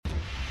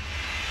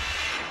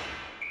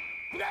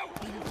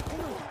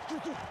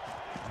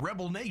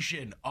Rebel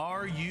Nation,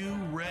 are you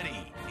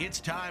ready? It's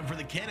time for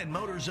the Cannon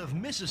Motors of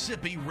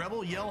Mississippi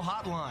Rebel Yell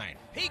Hotline.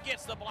 He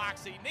gets the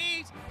blocks he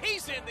needs.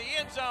 He's in the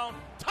end zone.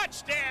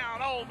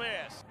 Touchdown, Ole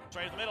Miss.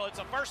 Straight in the middle. It's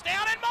a first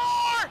down and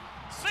more.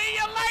 See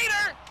you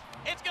later.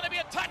 It's going to be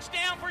a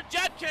touchdown for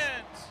Judkins.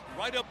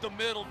 Right up the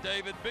middle,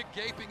 David. Big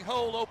gaping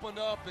hole opened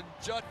up, and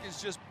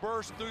Judkins just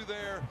burst through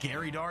there.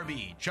 Gary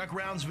Darby, Chuck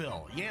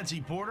Rounsville,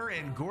 Yancey Porter,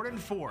 and Gordon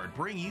Ford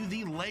bring you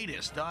the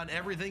latest on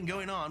everything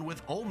going on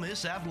with Ole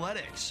Miss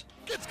athletics.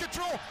 Gets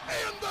control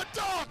and the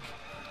dunk.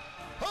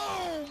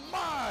 Oh,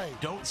 my.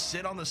 Don't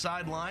sit on the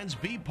sidelines.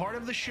 Be part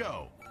of the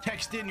show.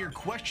 Text in your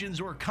questions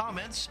or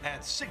comments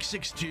at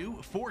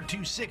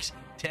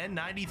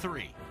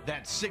 662-426-1093.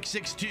 That's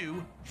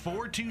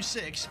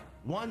 662-426-1093.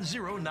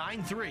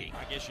 1093.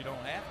 I guess you don't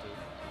have to,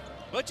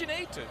 but you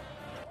need to.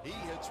 He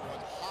hits one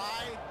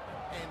high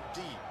and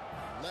deep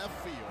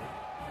left field.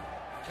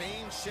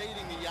 Kane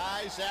shading the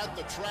eyes at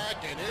the track,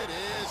 and it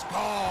is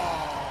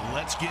gone.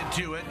 Let's get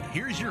to it.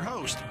 Here's your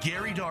host,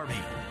 Gary Darby.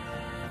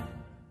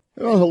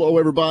 Well, hello,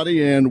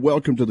 everybody, and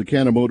welcome to the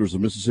Cannon Motors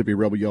of Mississippi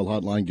Rebel Yell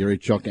Hotline. Gary,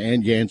 Chuck,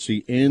 and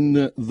Yancey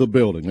in the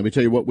building. Let me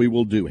tell you what we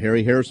will do.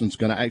 Harry Harrison's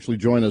going to actually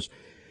join us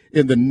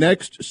in the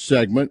next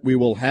segment. We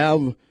will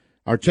have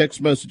our text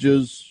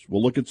messages,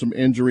 we'll look at some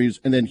injuries,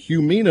 and then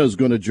Hu Meena is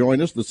going to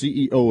join us, the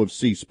CEO of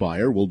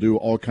CSpire. We'll do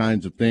all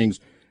kinds of things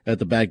at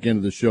the back end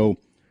of the show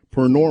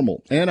per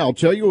normal. And I'll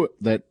tell you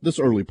that this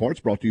early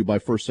part's brought to you by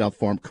First South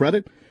Farm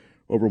Credit.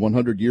 Over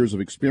 100 years of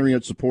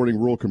experience supporting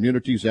rural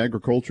communities,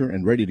 agriculture,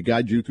 and ready to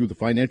guide you through the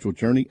financial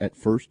journey at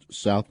First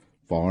South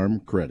Farm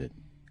Credit.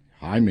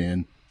 Hi,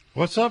 man.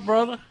 What's up,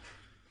 brother?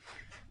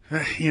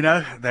 You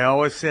know, they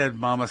always said,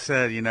 Mama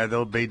said, you know,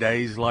 there'll be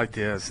days like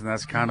this, and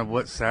that's kind of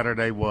what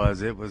Saturday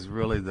was. It was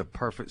really the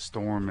perfect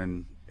storm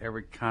in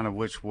every kind of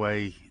which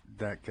way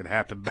that could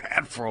happen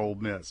bad for Ole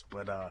Miss.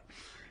 But,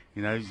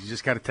 you know, you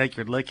just got to take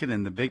your licking,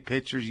 and the big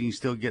pictures, you can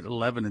still get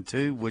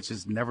 11-2, which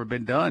has never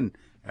been done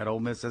at Ole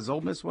Miss. Has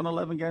Ole Miss won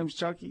 11 games,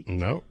 Chucky?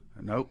 Nope.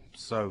 Nope.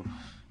 So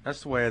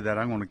that's the way that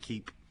I'm going to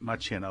keep my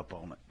chin up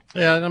on it.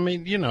 Yeah, I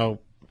mean, you know,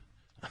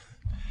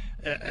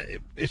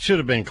 it should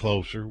have been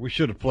closer. We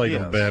should have played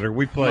them better.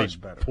 We played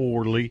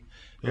poorly.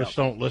 Let's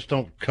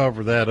don't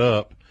cover that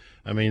up.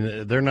 I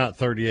mean, they're not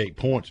 38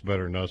 points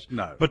better than us.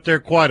 No. But they're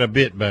quite a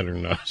bit better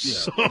than us. Yeah,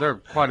 so. They're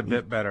quite a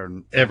bit better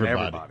than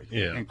everybody,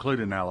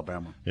 including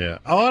Alabama. Yeah.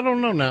 Oh, I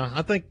don't know now.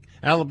 I think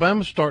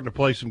Alabama's starting to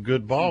play some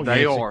good ball.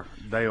 They are.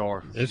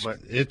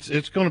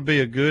 It's going to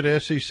be a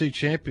good SEC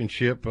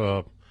championship.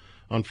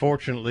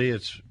 Unfortunately,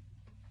 it's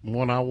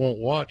one I won't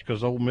watch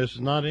because Ole Miss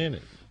is not in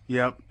it.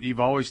 Yep,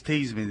 you've always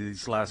teased me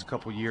these last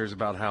couple of years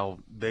about how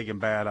big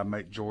and bad I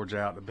make Georgia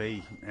out to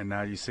be, and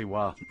now you see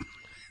why.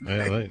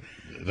 Yeah,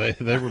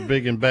 they were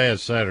big and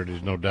bad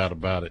Saturdays, no doubt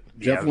about it.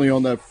 Definitely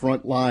on that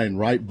front line,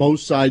 right?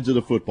 Both sides of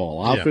the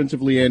football,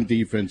 offensively and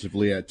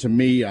defensively. To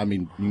me, I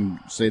mean, you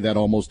say that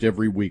almost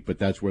every week, but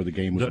that's where the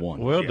game was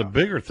won. Well, the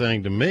bigger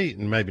thing to me,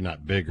 and maybe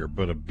not bigger,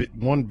 but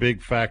one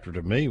big factor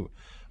to me,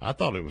 I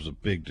thought it was a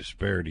big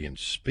disparity in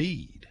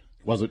speed.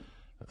 Was it?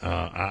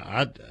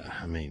 I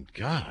mean,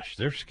 gosh,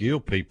 their skill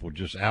people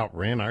just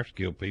outran our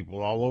skill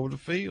people all over the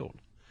field.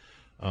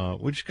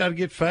 We just got to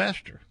get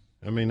faster.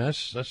 I mean,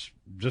 that's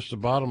just the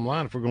bottom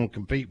line if we're going to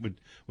compete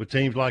with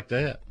teams like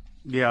that.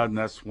 Yeah, and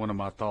that's one of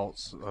my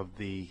thoughts of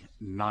the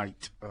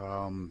night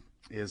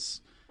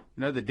is,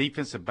 you know, the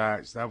defensive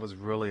backs, that was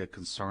really a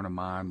concern of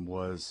mine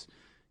was,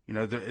 you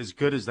know, as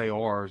good as they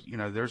are, you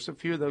know, there's a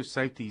few of those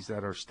safeties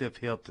that are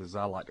stiff-hipped, as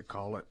I like to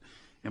call it,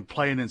 and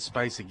playing in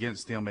space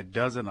against them, it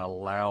doesn't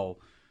allow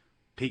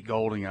Pete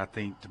Golding, I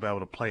think, to be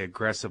able to play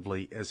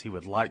aggressively as he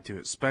would like to,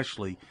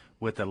 especially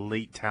with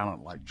elite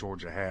talent like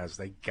Georgia has.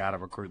 They got to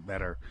recruit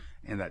better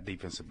in that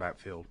defensive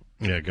backfield.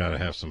 Yeah, got to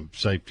have some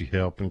safety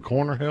help and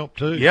corner help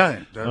too.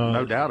 Yeah,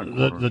 no doubt.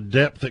 The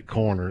depth at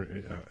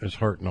corner is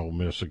hurting Ole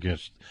Miss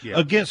against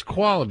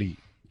quality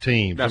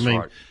teams. That's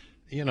right.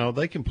 You know,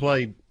 they can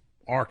play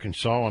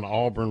Arkansas and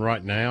Auburn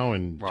right now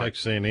and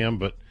Texas A&M,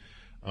 but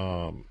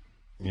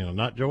you know,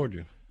 not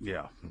Georgia.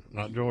 Yeah,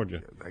 not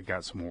Georgia. They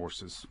got some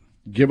horses.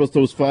 Give us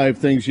those 5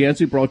 things,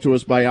 Yancey, brought to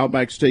us by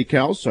Outback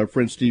Steakhouse. Our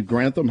friend Steve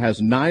Grantham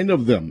has 9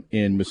 of them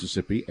in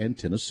Mississippi and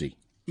Tennessee.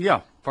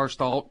 Yeah, first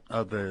thought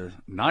of the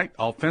night,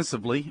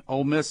 offensively,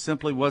 Ole Miss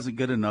simply wasn't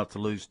good enough to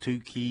lose 2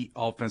 key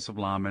offensive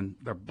linemen.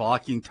 They're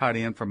blocking tight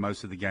end for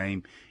most of the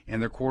game,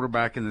 and their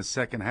quarterback in the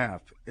second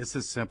half. It's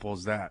as simple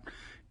as that.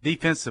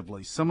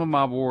 Defensively, some of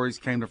my worries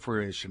came to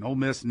fruition. Ole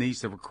Miss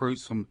needs to recruit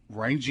some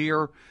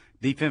rangier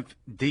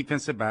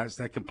defensive backs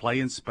that can play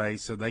in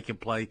space so they can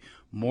play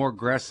more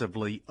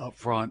aggressively up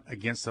front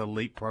against the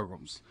elite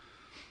programs.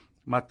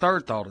 My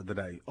third thought of the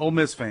day, Ole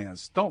Miss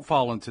fans, don't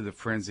fall into the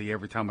frenzy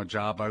every time a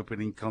job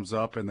opening comes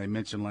up and they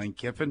mention Lane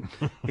Kiffin.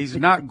 He's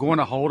not going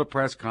to hold a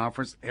press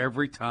conference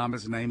every time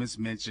his name is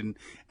mentioned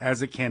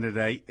as a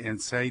candidate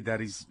and say that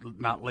he's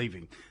not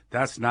leaving.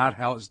 That's not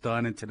how it's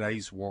done in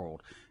today's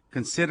world.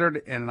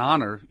 Considered an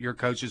honor, your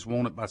coach is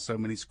wanted by so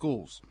many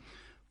schools.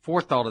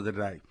 Fourth thought of the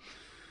day,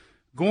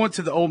 Going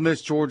to the Ole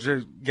Miss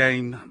Georgia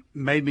game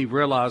made me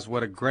realize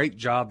what a great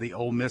job the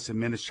Ole Miss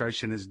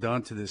administration has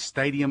done to this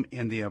stadium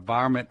and the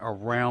environment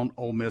around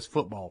Ole Miss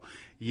football.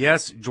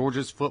 Yes,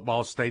 Georgia's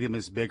football stadium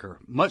is bigger,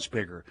 much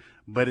bigger,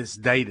 but it's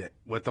dated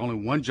with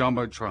only one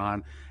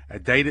jumbotron, a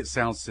dated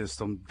sound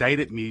system,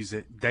 dated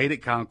music,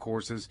 dated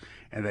concourses,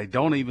 and they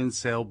don't even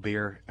sell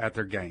beer at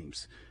their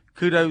games.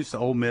 Kudos to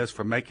Ole Miss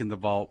for making the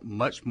vault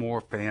much more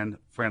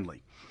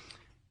fan-friendly.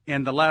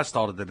 And the last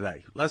thought of the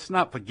day, let's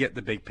not forget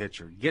the big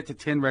picture. Get to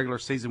 10 regular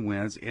season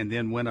wins and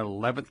then win an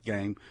 11th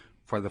game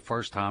for the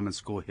first time in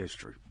school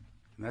history.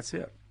 And that's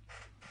it.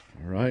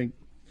 All right.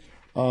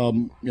 I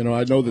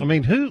know that. I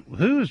mean,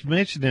 who is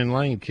mentioning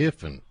Lane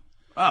Kiffin?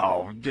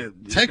 Oh,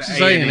 Texas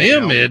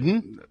A&M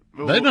isn't.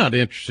 They're not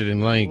interested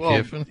in Lane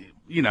Kiffin.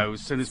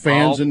 As soon as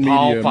Fans Paul and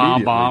media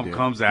Feinbaum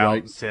comes out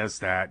right. and says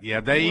that,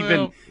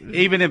 even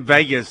in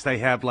Vegas, they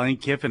have Lane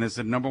Kiffin as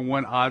the number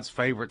one odds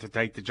favorite to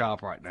take the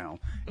job right now.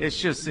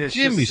 It's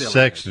Jimmy just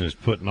Sexton is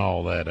putting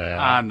all that out.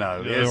 I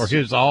know, or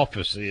his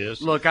office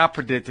is. Look, I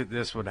predicted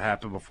this would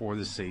happen before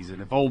the season.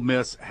 If Ole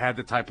Miss had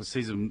the type of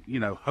season,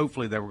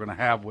 hopefully they were going to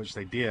have, which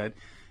they did.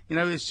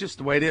 It's just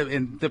the way it is.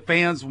 And the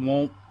fans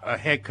want a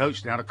head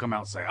coach now to come out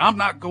and say, I'm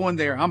not going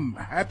there. I'm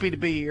happy to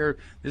be here.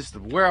 This is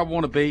where I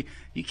want to be.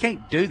 You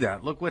can't do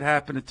that. Look what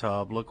happened to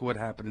Tubb. Look what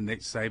happened to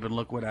Nick Saban.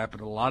 Look what happened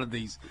to a lot of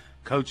these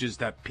coaches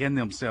that pinned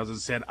themselves and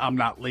said, I'm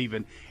not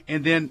leaving,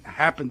 and then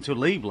happened to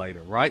leave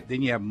later, right?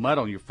 Then you have mud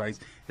on your face.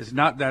 It's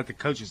not that the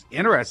coach is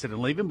interested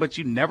in leaving, but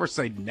you never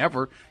say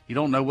never. You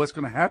don't know what's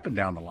going to happen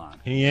down the line.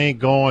 He ain't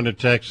going to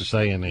Texas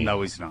A&M.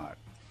 No, he's not.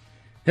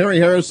 Harry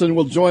Harrison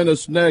will join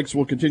us next.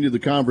 We'll continue the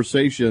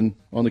conversation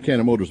on the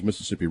Cannon Motors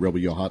Mississippi Rebel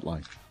Yell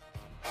Hotline.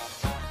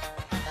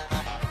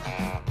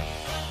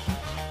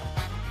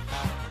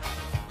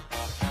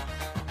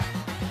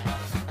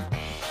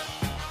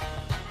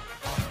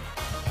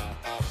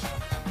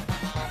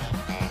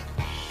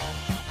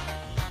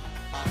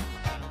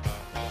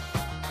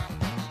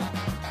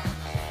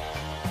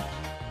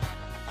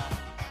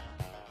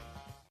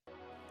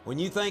 When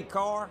you think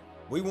car,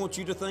 we want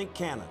you to think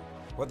Cannon.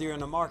 Whether you're in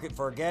the market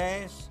for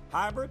gas,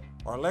 hybrid,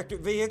 or electric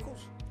vehicles,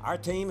 our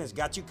team has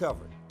got you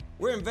covered.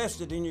 We're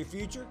invested in your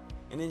future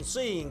and in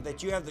seeing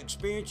that you have the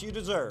experience you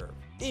deserve,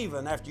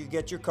 even after you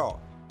get your car.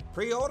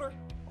 Pre-order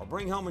or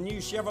bring home a new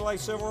Chevrolet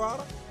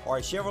Silverado or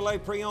a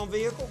Chevrolet pre-owned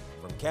vehicle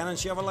from Cannon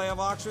Chevrolet of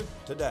Oxford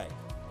today.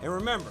 And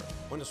remember,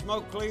 when the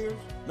smoke clears,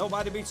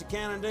 nobody beats a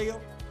Cannon deal.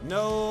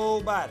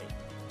 Nobody.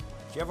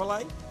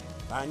 Chevrolet,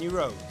 find new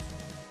roads.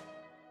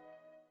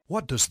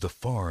 What does the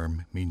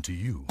farm mean to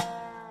you?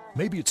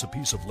 Maybe it's a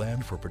piece of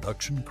land for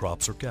production,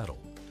 crops, or cattle.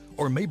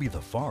 Or maybe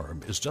the farm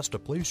is just a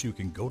place you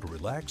can go to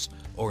relax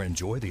or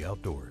enjoy the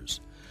outdoors.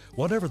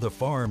 Whatever the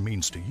farm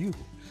means to you,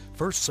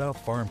 First South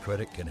Farm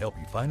Credit can help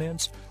you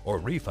finance or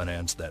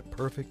refinance that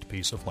perfect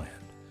piece of land.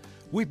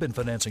 We've been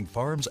financing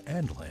farms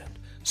and land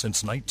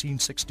since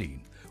 1916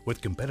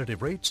 with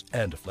competitive rates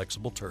and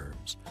flexible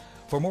terms.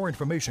 For more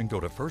information, go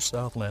to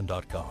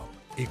firstsouthland.com.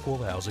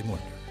 Equal housing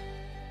lender.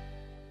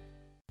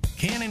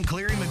 Cannon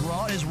Cleary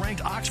McGraw is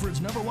ranked Oxford's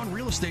 #1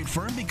 real estate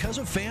firm because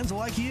of fans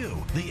like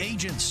you. The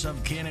agents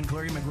of Cannon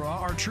Cleary McGraw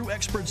are true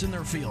experts in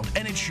their field,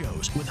 and it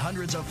shows with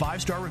hundreds of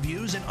 5-star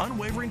reviews and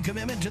unwavering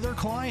commitment to their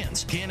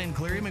clients. Cannon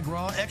Cleary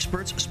McGraw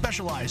experts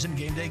specialize in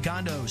game day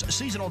condos,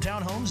 seasonal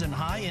townhomes, and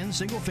high-end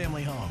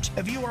single-family homes.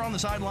 If you are on the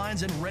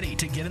sidelines and ready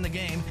to get in the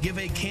game, give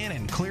a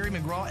Cannon Cleary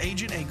McGraw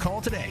agent a call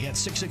today at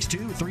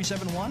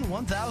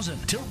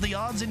 662-371-1000. Tilt the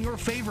odds in your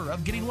favor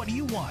of getting what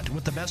you want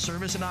with the best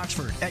service in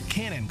Oxford at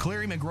Cannon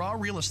Cleary McGraw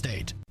Real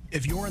Estate.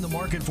 If you're in the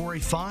market for a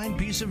fine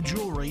piece of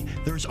jewelry,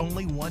 there's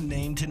only one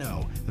name to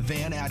know: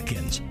 Van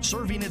Atkins.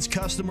 Serving its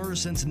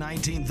customers since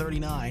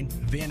 1939,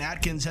 Van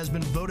Atkins has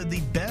been voted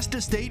the best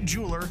estate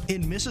jeweler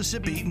in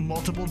Mississippi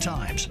multiple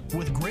times.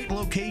 With great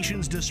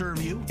locations to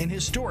serve you in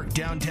historic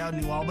downtown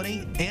New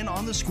Albany and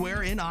on the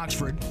square in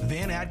Oxford,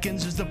 Van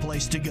Atkins is the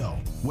place to go.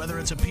 Whether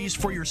it's a piece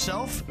for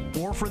yourself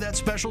or for that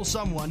special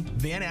someone,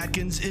 Van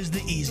Atkins is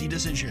the easy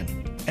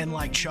decision. And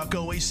like Chuck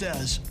always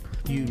says,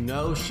 you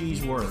know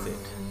she's worth it.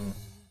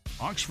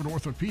 Oxford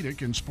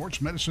Orthopedic and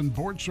Sports Medicine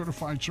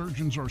board-certified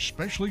surgeons are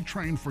specially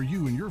trained for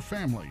you and your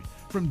family,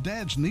 from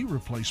dad's knee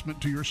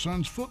replacement to your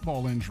son's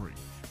football injury.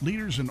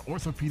 Leaders in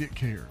orthopedic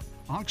care,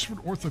 Oxford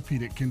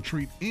Orthopedic can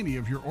treat any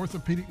of your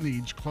orthopedic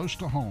needs close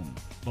to home.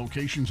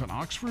 Locations in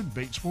Oxford,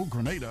 Batesville,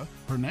 Grenada,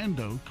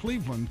 Hernando,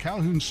 Cleveland,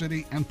 Calhoun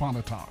City, and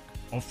Pontotoc.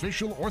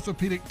 Official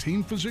orthopedic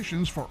team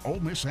physicians for Ole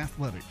Miss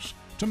Athletics.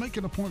 To make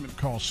an appointment,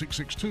 call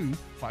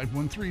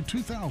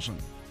 662-513-2000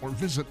 or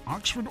visit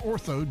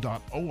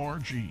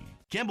oxfordortho.org.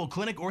 Campbell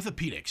Clinic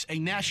Orthopedics, a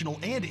national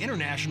and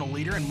international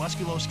leader in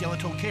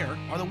musculoskeletal care,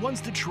 are the ones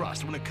to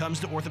trust when it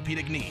comes to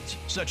orthopedic needs,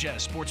 such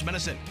as sports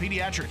medicine,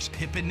 pediatrics,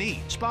 hip and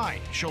knee,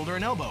 spine, shoulder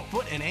and elbow,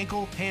 foot and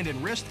ankle, hand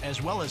and wrist,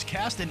 as well as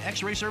cast and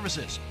x-ray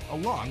services,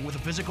 along with a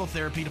physical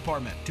therapy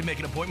department. To make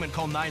an appointment,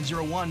 call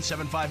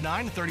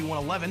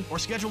 901-759-3111 or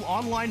schedule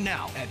online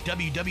now at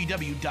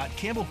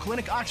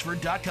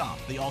www.campbellclinicoxford.com.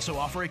 They also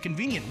offer a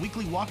convenient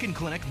weekly walk-in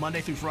clinic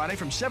Monday through Friday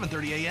from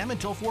 7:30 a.m.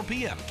 until 4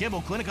 p.m.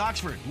 Campbell Clinic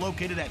Oxford,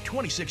 located at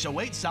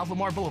 2608 South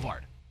Lamar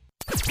Boulevard.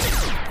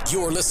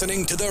 You're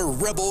listening to the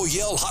Rebel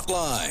Yell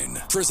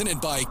Hotline,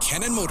 presented by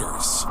Cannon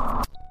Motors.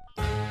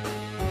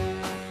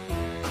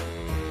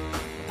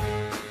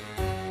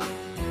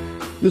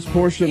 This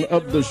portion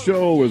of the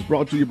show is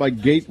brought to you by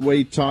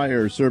Gateway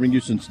Tire, serving you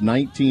since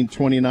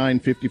 1929,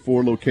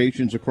 54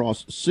 locations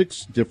across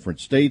 6 different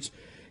states.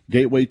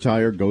 Gateway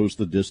Tire goes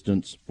the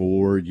distance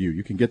for you.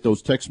 You can get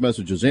those text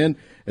messages in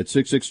at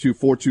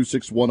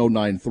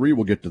 662-426-1093.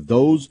 We'll get to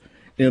those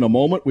in a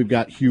moment. We've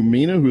got Hu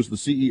Meena, who's the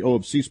CEO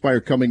of CSpire,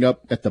 coming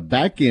up at the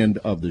back end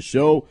of the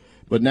show.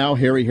 But now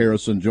Harry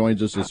Harrison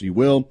joins us, as he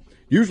will,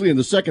 usually in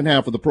the second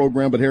half of the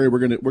program. But Harry, we're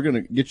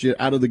gonna get you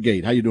out of the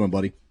gate. How you doing,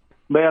 buddy?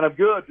 Man, I'm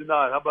good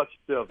tonight. How about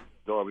yourself,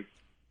 Darby?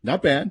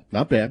 Not bad,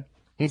 not bad.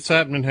 What's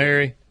happening,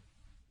 Harry?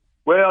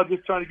 Well,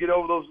 just trying to get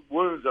over those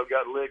wounds I've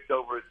got licked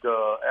over at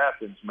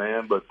Athens,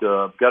 man. But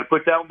got to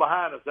put that one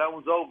behind us. That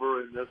one's over,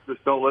 and let's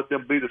just don't let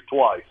them beat us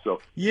twice.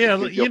 So yeah,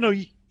 you know,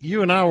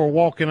 you and I were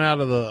walking out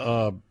of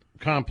the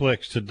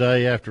complex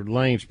today after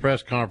Lane's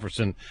press conference,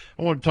 and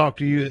I want to talk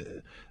to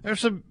you.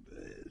 There's an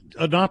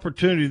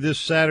opportunity this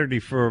Saturday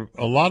for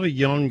a lot of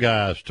young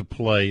guys to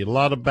play, a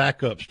lot of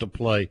backups to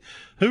play.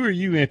 Who are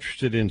you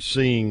interested in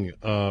seeing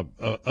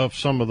of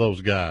some of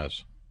those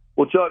guys?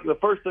 Well, Chuck, the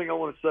first thing I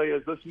want to say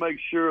is let's make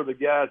sure the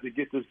guys that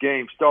get this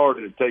game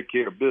started and take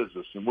care of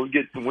business. And we'll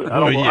get. I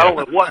don't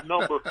know what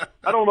number.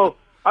 I don't know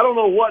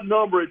what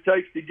number it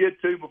takes to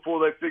get to before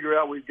they figure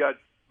out we've got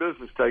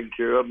business taken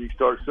care of, and you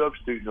start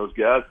substituting those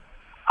guys.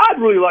 I'd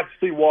really like to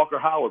see Walker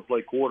Howard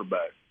play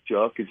quarterback,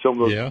 Chuck, and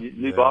some of those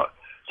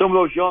some of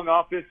those young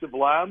offensive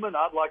linemen.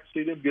 I'd like to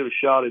see them get a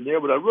shot in there,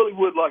 but I really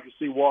would like to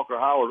see Walker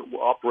Howard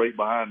operate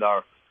behind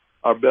our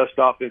best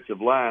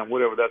offensive line,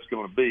 whatever that's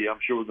going to be. I'm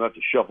sure we're going to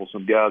have to shuffle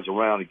some guys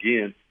around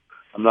again.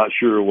 I'm not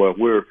sure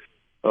where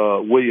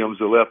Williams,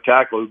 the left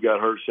tackle who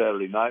got hurt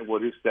Saturday night,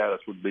 what his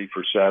status would be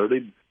for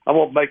Saturday. I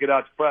won't make it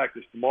out to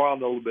practice tomorrow. I'll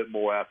know a little bit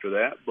more after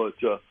that. But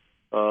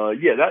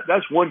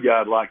that's one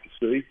guy I'd like to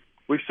see.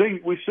 We've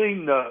seen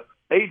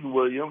Aiden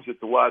Williams at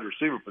the wide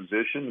receiver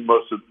position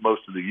most of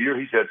the year.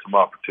 He's had some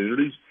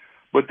opportunities.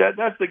 But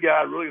that's the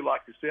guy I'd really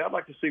like to see. I'd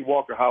like to see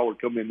Walker Howard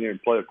come in there and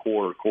play a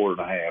quarter and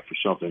a half or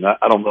something.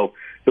 I don't know if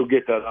he'll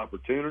get that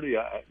opportunity.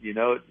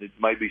 It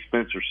may be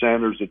Spencer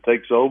Sanders that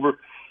takes over.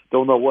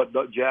 Don't know what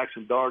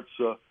Jackson Dart's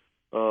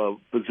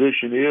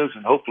position is,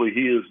 and hopefully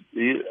he is.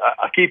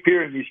 I keep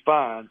hearing he's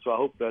fine, so I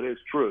hope that is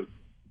true.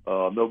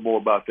 Know more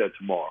about that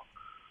tomorrow.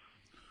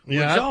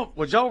 Yeah,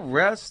 would y'all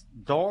rest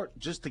Dart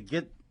just to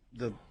get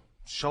the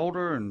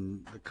shoulder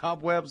and the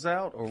cobwebs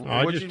out, or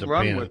would you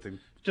run with him?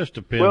 Just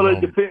depends. Well,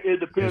 it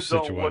depends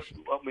on how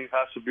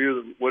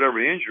severe whatever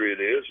injury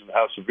it is and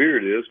how severe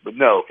it is. But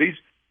no, if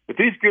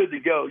he's good to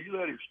go, you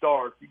let him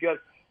start.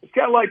 It's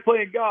kind of like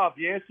playing golf,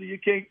 Yancey. You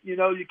can't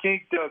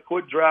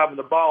quit driving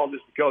the ball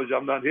just because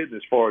I'm not hitting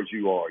as far as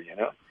you are.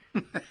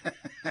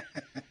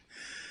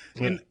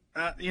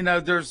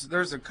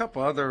 There's a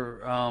couple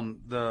other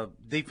the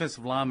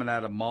defensive lineman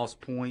out of Moss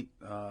Point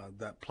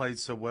that played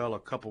so well a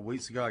couple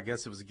weeks ago. I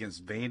guess it was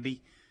against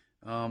Vandy.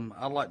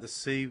 I'd like to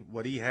see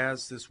what he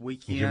has this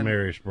weekend.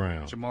 Jamarius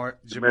Brown.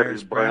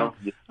 Jamarius Brown.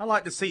 I'd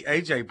like to see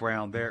A.J.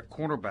 Brown there at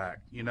cornerback.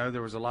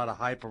 There was a lot of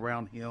hype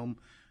around him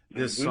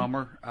this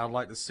summer. I'd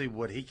like to see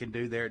what he can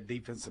do there at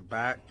defensive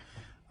back.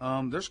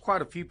 There's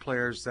quite a few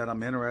players that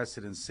I'm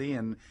interested in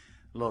seeing.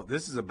 Look,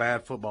 this is a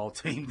bad football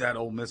team that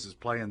Ole Miss is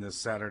playing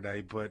this Saturday,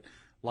 but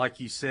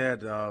like you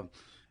said,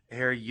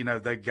 Harry,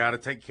 they've got to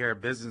take care of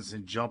business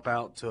and jump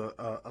out to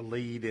a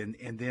lead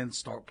and then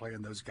start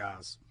playing those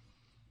guys.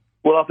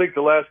 Well, I think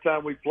the last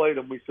time we played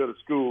them, we set a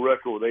school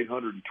record with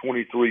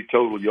 823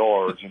 total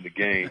yards in the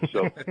game.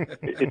 So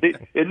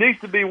it needs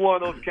to be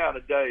one of those kind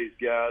of days,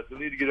 guys. We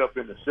need to get up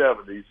in the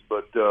 70s,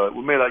 but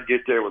we may not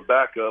get there with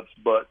backups,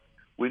 but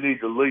we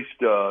need to at least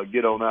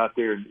get on out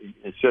there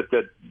and set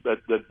that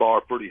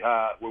bar pretty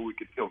high where we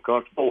can feel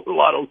comfortable with a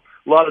lot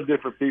of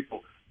different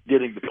people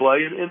getting to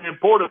play. And the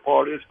important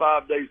part is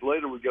 5 days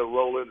later we go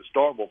roll into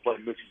Starkville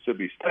playing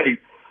Mississippi State.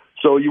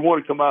 So you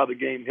want to come out of the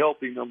game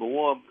healthy, number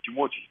one, but you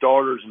want your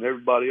starters and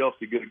everybody else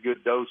to get a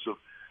good dose of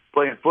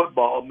playing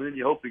football, and then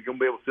you hope you're going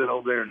to be able to sit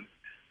over there and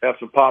have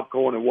some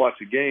popcorn and watch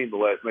the game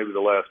maybe the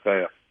last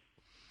half.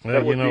 Well,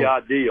 that would be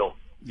ideal.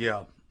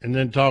 Yeah. And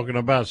then talking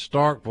about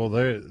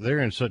Starkville, they're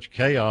in such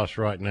chaos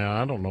right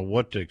now. I don't know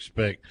what to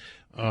expect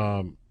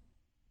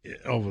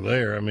over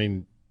there. I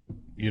mean,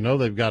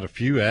 they've got a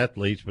few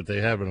athletes, but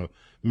they're having a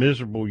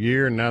miserable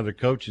year, and now their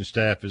coaching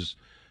staff is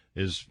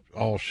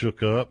all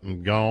shook up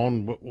and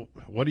gone.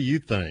 What do you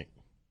think?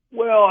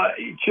 Well,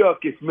 Chuck,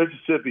 it's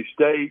Mississippi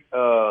State.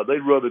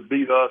 They'd rather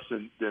beat us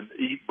than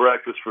eat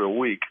breakfast for a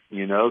week,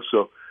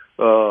 So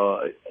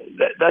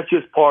that's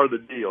just part of the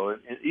deal. And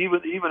even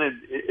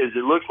as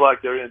it looks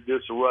like they're in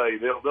disarray,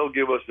 they'll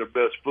give us their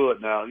best foot.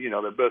 Now,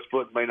 their best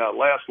foot may not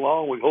last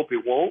long. We hope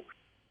it won't,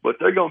 but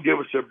they're going to give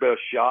us their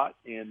best shot,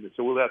 and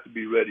so we'll have to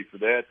be ready for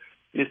that.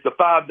 It's the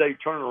 5-day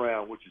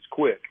turnaround, which is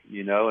quick,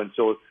 and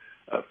so.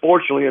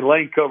 Fortunately, and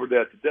Lane covered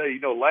that today.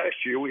 Last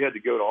year we had to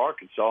go to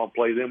Arkansas and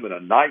play them in a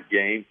night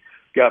game.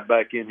 Got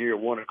back in here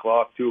at 1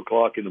 o'clock, 2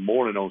 o'clock in the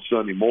morning on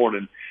Sunday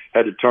morning.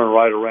 Had to turn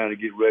right around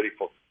and get ready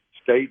for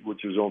State,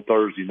 which was on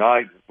Thursday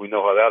night. We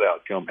know how that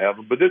outcome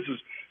happened, but this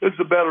is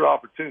a better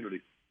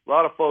opportunity. A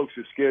lot of folks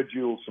have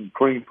scheduled some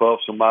cream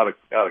puffs, some out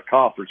of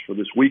conference for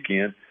this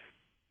weekend,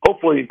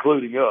 hopefully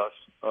including us.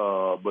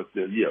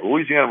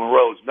 Louisiana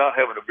Monroe is not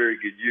having a very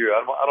good year.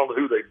 I don't know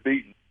who they've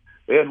beaten.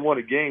 They hadn't won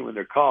a game in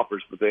their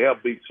conference, but they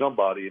have beat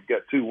somebody. They've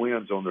got 2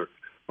 wins on their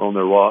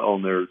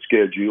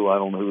schedule. I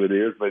don't know who it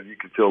is. Maybe you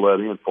can fill that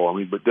in for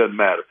me, but it doesn't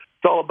matter.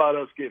 It's all about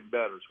us getting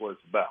better. Is what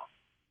it's about.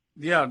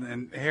 Yeah,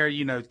 and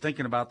Harry,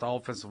 thinking about the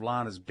offensive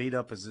line as beat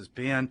up as it's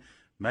been,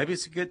 maybe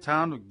it's a good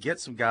time to get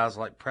some guys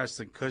like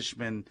Preston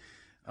Cushman,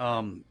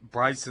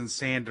 Bryson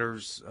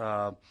Sanders,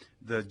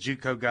 the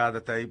JUCO guy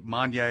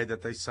Monier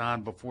that they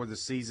signed before the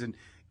season.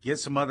 Get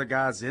some other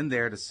guys in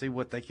there to see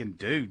what they can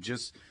do.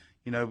 Just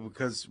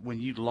because when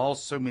you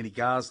lost so many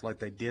guys like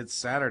they did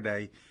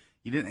Saturday,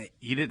 you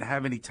didn't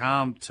have any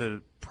time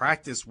to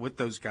practice with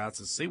those guys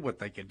to see what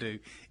they could do.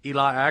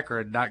 Eli Acker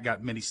had not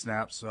got many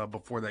snaps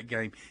before that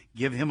game.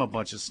 Give him a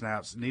bunch of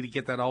snaps. Need to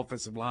get that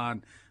offensive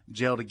line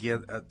gel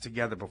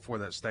together before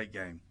that State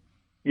game.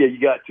 Yeah,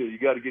 you got to. You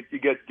got to get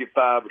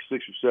 5 or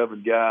 6 or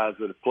 7 guys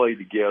that have played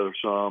together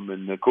some.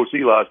 And of course,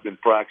 Eli's been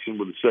practicing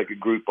with the second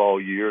group all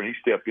year, and he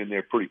stepped in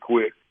there pretty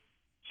quick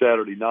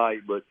Saturday night,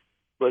 but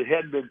he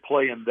hadn't been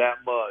playing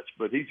that much.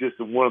 But he's just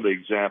one of the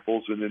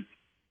examples. And then,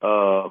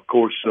 of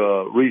course,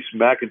 Reese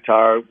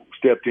McIntyre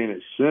stepped in at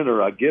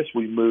center. I guess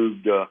we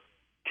moved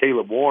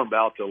Caleb Warren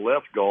out to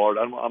left guard.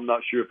 I'm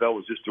not sure if that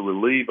was just to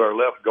relieve our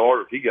left guard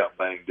or if he got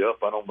banged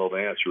up. I don't know the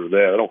answer to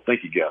that. I don't think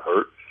he got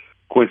hurt,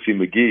 Quincy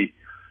McGee.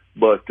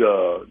 But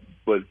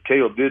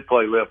Caleb did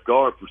play left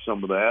guard for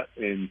some of that.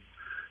 And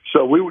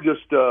so we were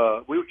just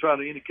we were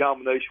trying any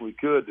combination we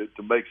could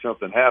to make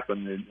something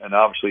happen, and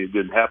obviously it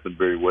didn't happen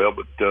very well.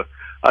 But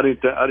I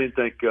didn't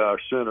think our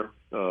center.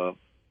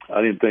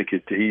 I didn't think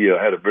he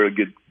had a very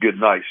good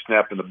night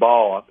snapping the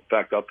ball. In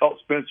fact, I thought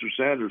Spencer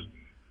Sanders,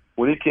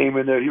 when he came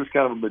in there, he was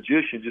kind of a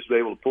magician, just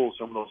able to pull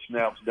some of those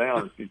snaps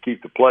down and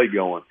keep the play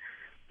going.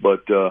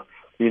 But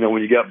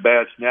when you got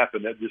bad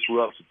snapping, that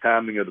disrupts the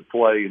timing of the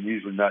play, and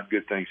usually not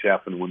good things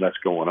happen when that's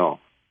going on.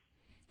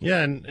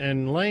 Yeah,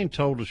 and Lane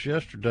told us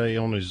yesterday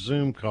on his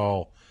Zoom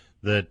call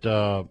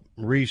that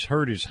Reese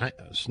hurt his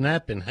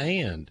snapping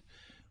hand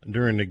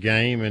during the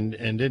game and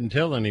didn't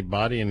tell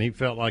anybody, and he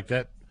felt like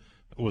that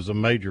was a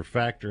major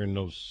factor in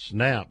those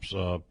snaps.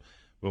 But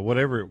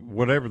whatever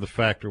the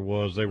factor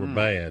was, they were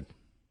bad.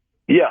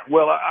 Yeah,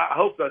 well, I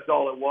hope that's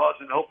all it was,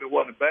 and I hope it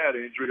wasn't a bad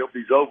injury. I hope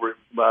he's over it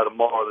by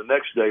tomorrow or the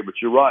next day. But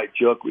you're right,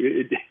 Chuck.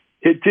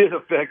 It did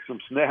affect some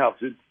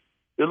snaps. It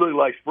looked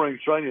like spring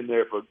training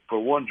there for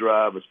one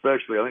drive,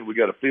 especially. I think we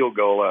got a field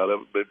goal out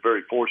of it, but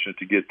very fortunate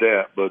to get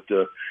that. But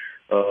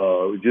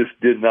it just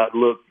did not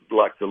look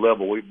like the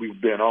level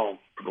we've been on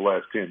for the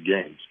last 10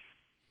 games.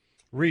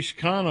 Reese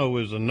Cano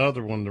is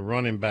another one, the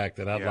running back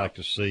that I'd like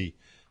to see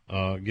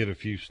get a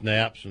few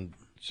snaps and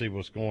see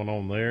what's going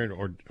on there,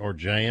 or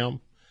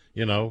Jam.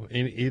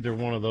 Either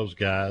one of those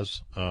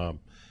guys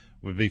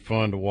would be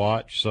fun to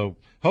watch. So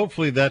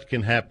hopefully that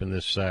can happen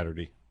this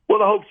Saturday.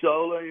 Well, I hope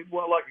so.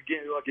 Well, like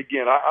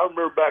again, I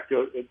remember back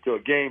to a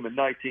game in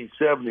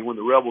 1970 when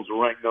the Rebels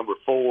were ranked number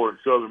 4 and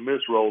Southern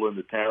Miss rolled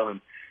into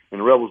town, and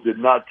the Rebels did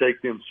not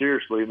take them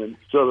seriously. And then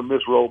Southern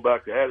Miss rolled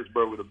back to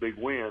Hattiesburg with a big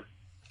win.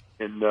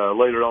 And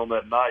later on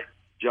that night,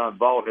 John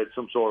Ball had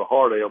some sort of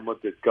heart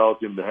ailment that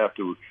caused him to have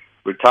to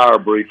retire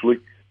briefly.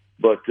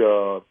 But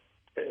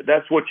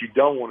that's what you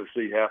don't want to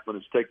see happen,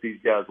 is take these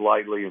guys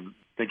lightly and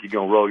think you're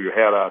going to roll your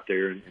hat out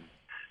there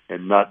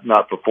and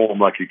not perform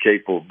like you're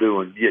capable of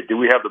doing. Yeah, do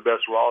we have the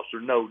best roster?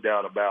 No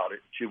doubt about it.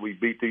 Should we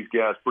beat these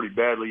guys pretty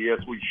badly? Yes,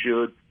 we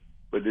should.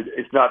 But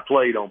it's not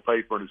played on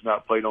paper, and it's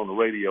not played on the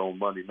radio on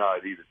Monday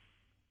night either.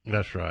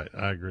 That's right.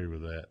 I agree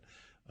with that.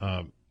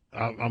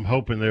 I'm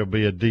hoping there'll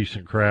be a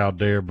decent crowd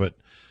there, but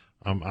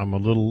I'm a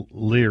little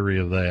leery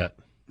of that.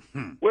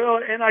 Well,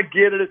 and I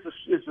get it.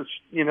 It's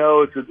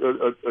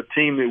a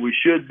team that we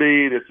should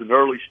beat. It's an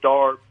early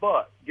start,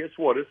 but guess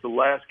what? It's the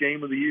last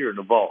game of the year in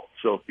the vault.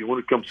 So if you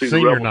want to come see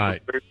Senior the Rebels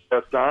night for the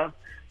very last time,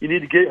 you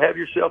need to have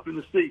yourself in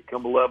the seat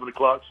come 11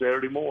 o'clock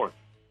Saturday morning.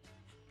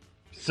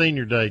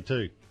 Senior day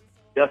too.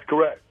 That's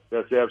correct.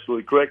 That's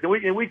absolutely correct.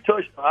 And we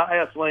touched. I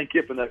asked Lane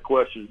Kiffin that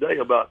question today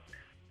about,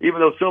 even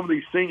though some of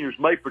these seniors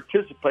may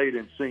participate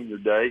in Senior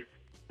Day,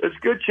 there's a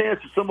good chance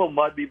that some of them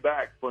might be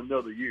back for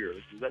another year.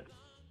 That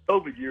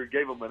COVID year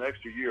gave them an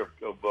extra year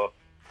of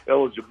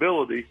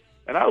eligibility,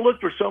 And I look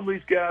for some of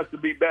these guys to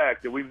be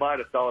back that we might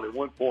have thought at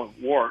one point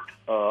weren't.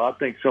 I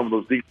think some of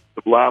those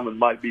defensive linemen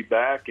might be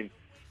back, and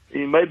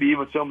maybe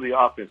even some of the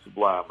offensive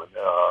linemen.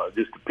 It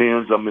just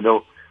depends. I mean,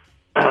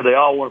 they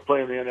all want to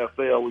play in the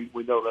NFL.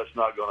 We know that's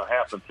not going to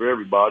happen for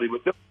everybody,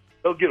 but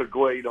they'll get a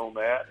grade on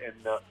that and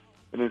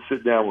then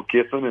sit down with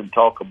Kiffin and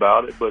talk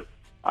about it. But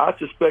I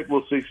suspect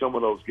we'll see some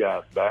of those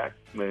guys back,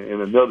 and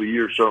another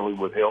year certainly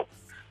would help.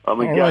 I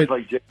mean, guys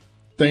like Jay.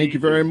 Thank you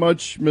very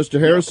much, Mr.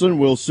 Harrison.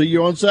 We'll see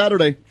you on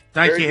Saturday.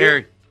 Thank you,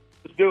 Harry.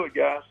 Let's do it,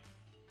 guys.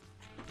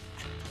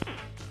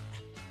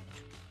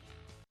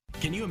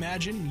 Can you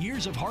imagine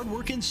years of hard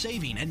work and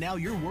saving, and now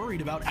you're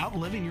worried about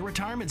outliving your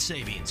retirement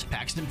savings?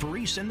 Paxton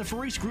Faris and the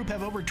Faris Group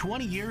have over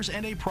 20 years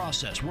and a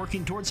process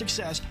working toward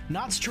success,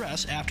 not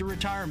stress, after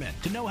retirement.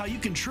 To know how you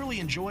can truly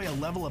enjoy a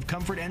level of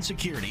comfort and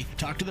security,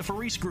 talk to the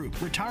Faris Group.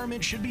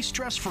 Retirement should be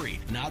stress-free,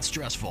 not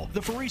stressful.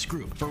 The Faris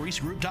Group,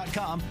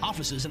 FarisGroup.com,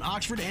 offices in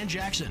Oxford and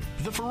Jackson.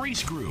 The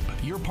Faris Group,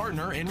 your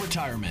partner in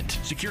retirement.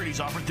 Securities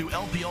offered through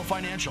LPL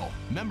Financial,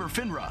 member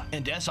FINRA,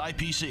 and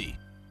SIPC.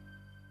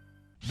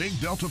 Big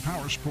Delta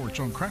Power Sports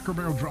on Cracker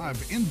Barrel Drive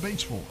in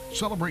Batesville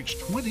celebrates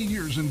 20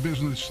 years in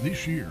business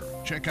this year.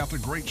 Check out the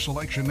great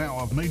selection now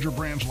of major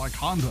brands like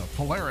Honda,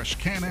 Polaris,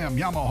 Can-Am,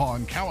 Yamaha,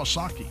 and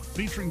Kawasaki,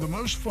 featuring the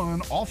most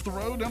fun off the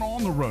road and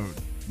on the road.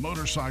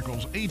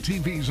 Motorcycles,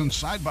 ATVs, and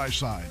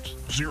side-by-sides.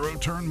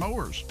 Zero-turn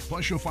mowers.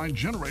 Plus, you'll find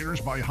generators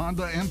by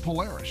Honda and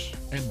Polaris.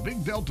 And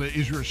Big Delta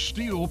is your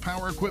steel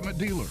power equipment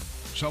dealer.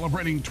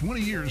 Celebrating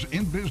 20 years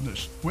in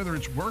business, whether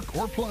it's work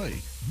or play.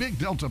 Big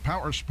Delta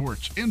Power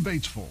Sports in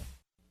Batesville.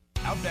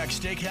 Outback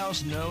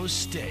Steakhouse knows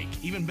steak.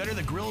 Even better,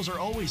 the grills are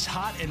always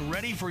hot and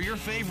ready for your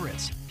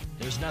favorites.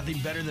 There's nothing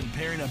better than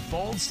pairing a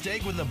bold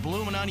steak with a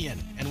bloomin' onion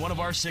and one of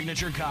our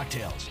signature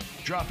cocktails.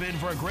 Drop in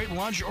for a great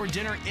lunch or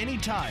dinner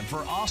anytime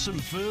for awesome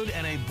food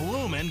and a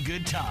bloomin'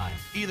 good time.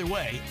 Either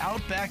way,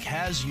 Outback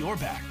has your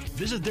back.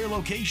 Visit their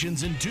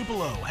locations in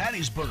Tupelo,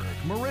 Hattiesburg,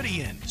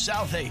 Meridian,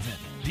 South Haven,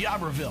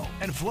 D'Iberville,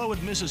 and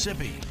Flowood,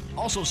 Mississippi.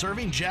 Also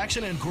serving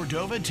Jackson and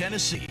Cordova,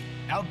 Tennessee.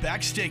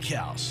 Outback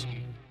Steakhouse.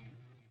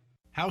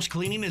 House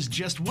cleaning is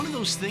just one of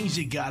those things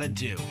you gotta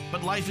do.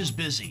 But life is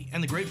busy,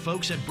 and the great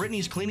folks at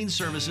Brittany's Cleaning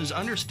Services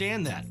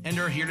understand that and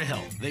are here to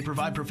help. They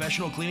provide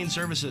professional cleaning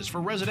services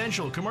for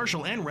residential,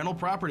 commercial, and rental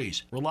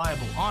properties.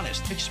 Reliable,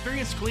 honest,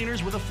 experienced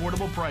cleaners with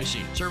affordable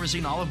pricing.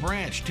 Servicing Olive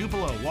Branch,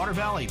 Tupelo, Water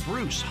Valley,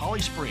 Bruce, Holly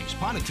Springs,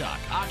 Pontotoc,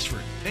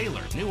 Oxford,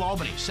 Taylor, New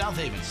Albany, South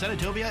Haven,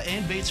 Senatobia,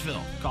 and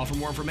Batesville. Call for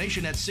more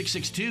information at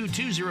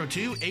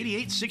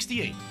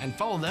 662-202-8868 and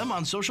follow them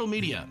on social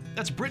media.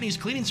 That's Brittany's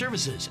Cleaning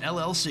Services,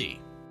 LLC.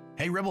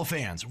 Hey, Rebel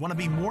fans, want to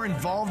be more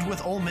involved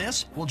with Ole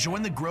Miss? Well,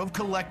 join the Grove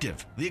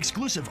Collective, the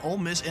exclusive Ole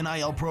Miss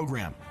NIL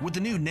program. With the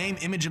new name,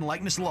 image, and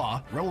likeness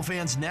law, Rebel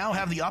fans now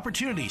have the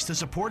opportunities to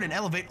support and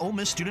elevate Ole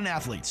Miss student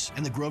athletes.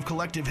 And the Grove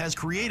Collective has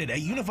created a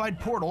unified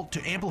portal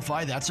to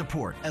amplify that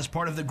support. As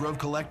part of the Grove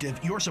Collective,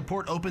 your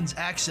support opens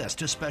access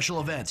to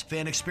special events,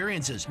 fan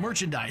experiences,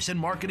 merchandise, and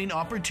marketing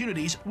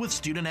opportunities with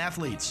student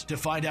athletes. To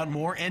find out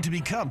more and to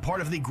become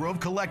part of the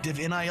Grove Collective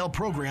NIL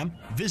program,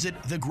 visit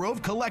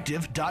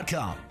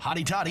thegrovecollective.com.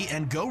 Hotty toddy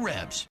and go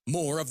Rebs.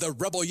 More of the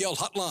Rebel Yell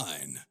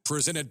Hotline,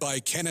 presented by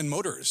Cannon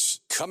Motors,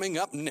 coming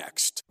up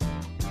next.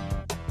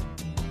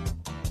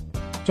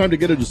 Time to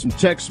get into some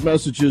text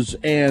messages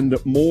and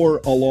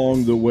more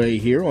along the way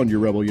here on your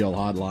Rebel Yell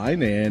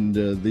Hotline,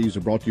 and these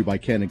are brought to you by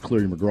Cannon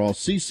Cleary McGraw,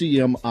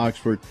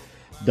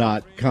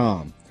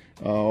 ccmoxford.com.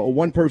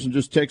 One person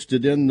just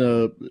texted in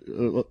a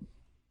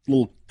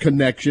little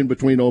connection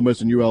between Ole Miss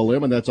and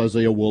ULM, and that's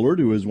Isaiah Woolard,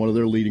 who is one of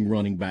their leading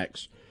running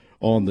backs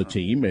on the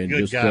team. And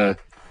good guy.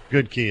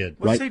 Good kid.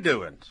 What's he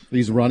doing?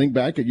 He's running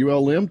back at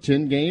ULM,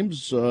 10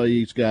 games.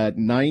 He's got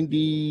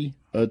 90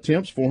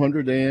 attempts,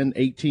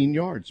 418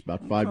 yards,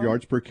 about 5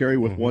 yards per carry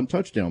with one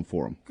touchdown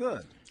for him.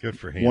 Good. Good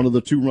for him. One of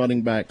the two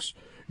running backs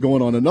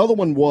going on. Another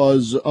one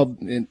was,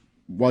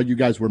 while you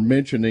guys were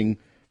mentioning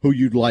who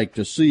you'd like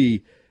to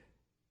see,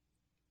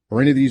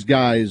 are any of these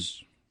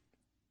guys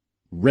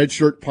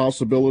redshirt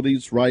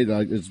possibilities, right?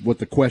 Is what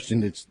the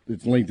question it's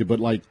linked to. But,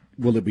 like,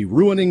 will it be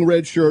ruining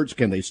red shirts?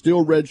 Can they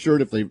still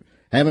redshirt if they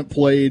haven't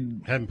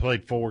played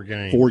 4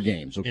 games? 4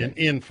 games, okay.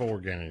 In 4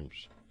 games,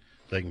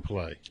 they can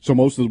play. So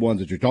most of the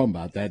ones that you're talking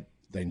about, that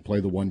they can play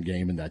the one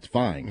game and that's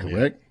fine,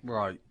 correct? Yeah.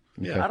 Right.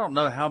 Okay. Yeah. I don't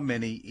know how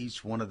many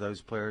each one of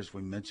those players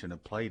we mentioned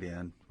have played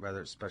in,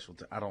 whether it's special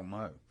I don't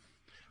know.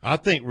 I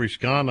think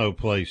Riscano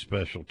plays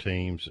special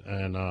teams,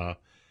 and I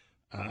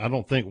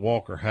don't think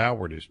Walker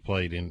Howard has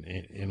played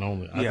in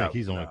only. I think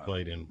he's only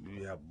played in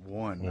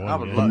one.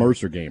 The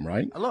Mercer game,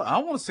 right? Look, I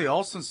want to see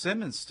Austin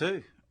Simmons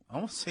too. I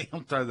want to see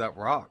him throw that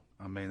rock.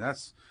 I mean,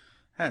 it's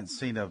been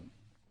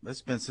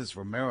since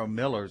Romero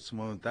Miller,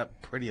 someone with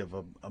that pretty of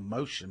a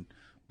motion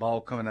ball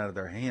coming out of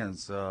their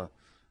hands. I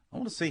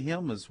want to see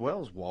him as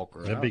well as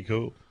Walker. That'd be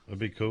cool.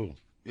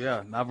 Yeah,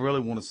 and I really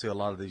want to see a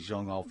lot of these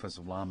young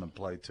offensive linemen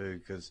play too,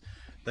 because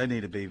they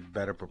need to be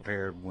better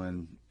prepared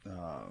when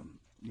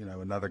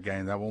another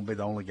game. That won't be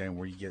the only game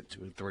where you get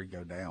 2 or 3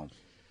 go down.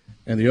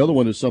 And the other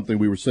one is something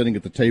we were sitting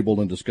at the table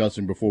and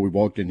discussing before we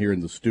walked in here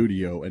in the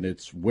studio, and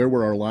it's where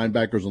were our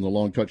linebackers on the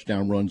long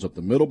touchdown runs up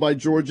the middle by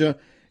Georgia,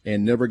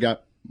 and never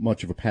got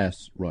much of a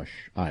pass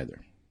rush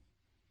either.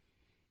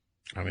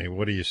 I mean,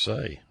 what do you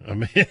say? I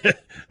mean,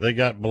 they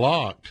got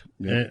blocked,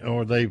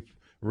 or they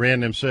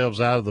ran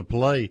themselves out of the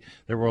play.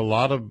 There were a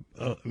lot of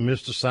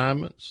missed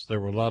assignments. There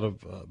were a lot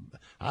of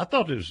I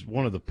thought it was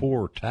one of the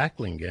poorer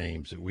tackling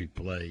games that we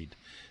played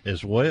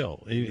as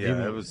well.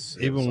 It was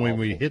when awful.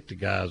 we hit the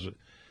guys,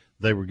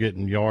 they were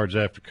getting yards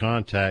after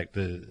contact,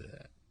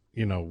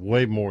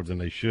 way more than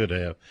they should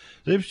have.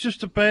 It was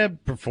just a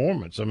bad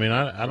performance. I mean,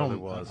 I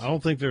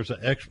don't think there's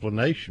an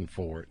explanation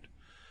for it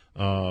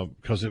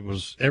because it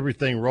was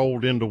everything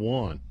rolled into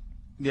one.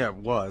 Yeah, it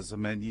was. I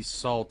mean, you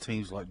saw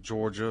teams like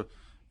Georgia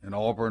and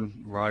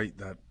Auburn, right,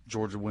 that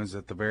Georgia wins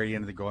at the very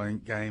end of the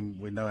game.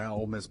 We know how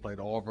Ole Miss played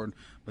Auburn.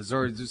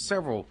 Missouri, there's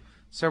several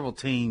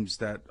teams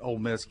that Ole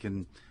Miss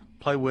can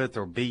play with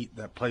or beat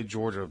that played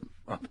Georgia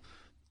a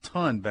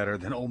ton better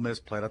than Ole Miss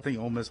played. I think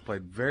Ole Miss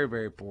played very,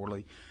 very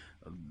poorly.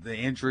 The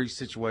injury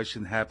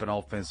situation happened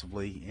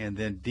offensively, and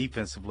then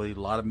defensively, a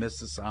lot of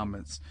missed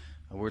assignments.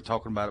 We were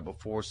talking about it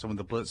before, some of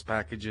the blitz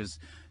packages,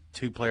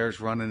 2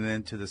 players running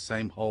into the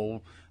same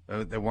hole.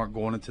 They weren't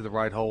going into the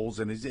right holes,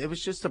 and it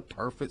was just a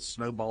perfect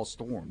snowball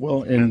storm.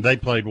 Well, and they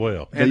played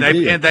well. And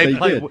they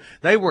played. Did.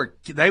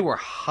 They were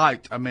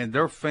hyped. I mean,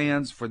 their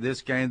fans for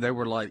this game, they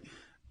were like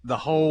the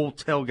whole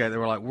tailgate. They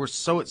were like, "We're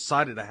so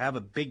excited to have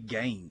a big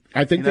game."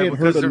 I think they had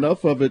heard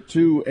enough of it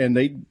too, and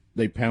they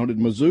pounded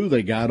Mizzou.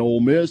 They got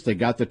Ole Miss. They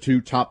got the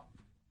 2 top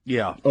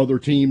other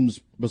teams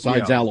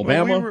besides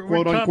Alabama,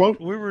 quote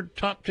unquote. We were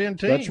top 10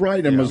 team. That's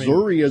right, and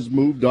Missouri has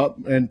moved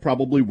up and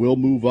probably will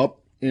move up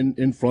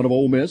in front of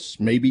Ole Miss,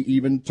 maybe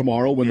even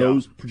tomorrow when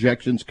those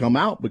projections come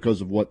out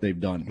because of what they've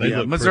done. They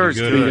look Missouri's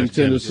pretty beating good.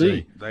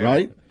 Tennessee,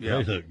 right?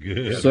 They look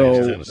good.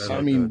 So I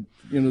mean,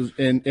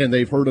 and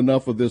they've heard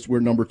enough of this.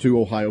 We're number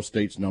 2, Ohio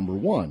State's number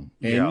 1,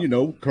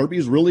 and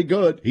Kirby's really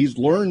good. He's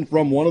learned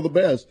from one of the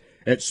best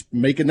at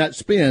making that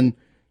spin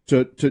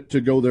to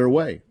go their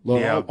way.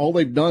 All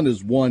they've done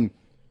is won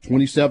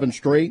 27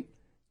 straight,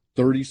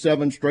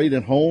 37 straight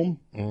at home,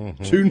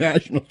 2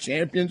 national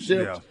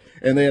championships.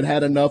 And they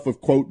had enough of,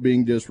 quote,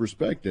 being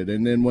disrespected.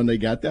 And then when they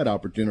got that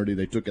opportunity,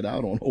 they took it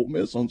out on Ole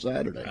Miss on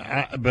Saturday.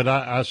 But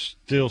I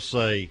still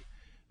say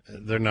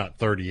they're not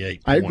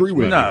 38 I agree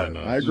with you.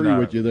 I agree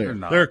with you there.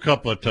 They're a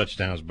couple of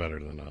touchdowns better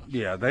than us.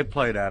 Yeah, they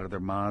played out of their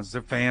minds.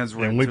 Their fans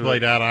were and we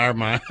played out of our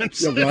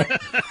minds.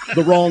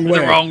 The wrong way.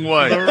 The wrong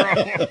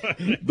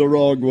way. The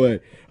wrong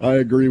way. I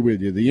agree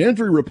with you. The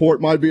injury report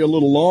might be a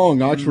little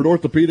long. Oxford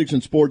Orthopedics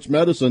and Sports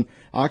Medicine,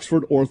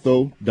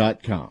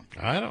 oxfordortho.com.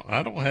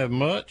 I don't have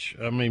much.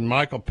 I mean,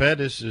 Michael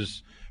Pettis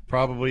is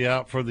probably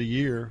out for the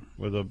year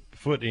with a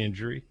foot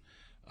injury.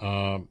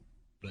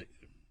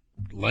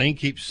 Lane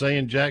keeps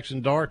saying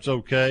Jackson Dart's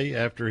okay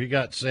after he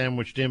got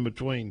sandwiched in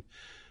between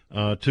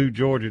 2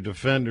 Georgia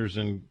defenders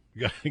and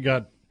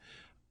got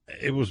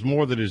it was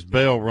more than his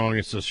bell rung.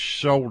 It's a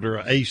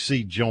shoulder,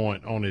 AC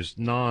joint on his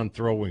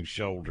non-throwing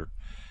shoulder.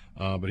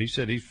 But he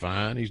said he's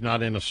fine. He's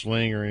not in a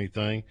sling or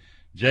anything.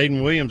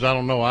 Jaden Williams, I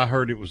don't know. I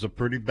heard it was a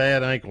pretty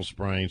bad ankle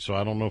sprain, so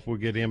I don't know if we'll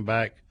get him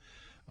back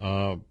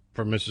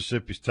for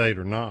Mississippi State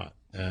or not.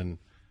 And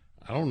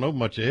I don't know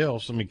much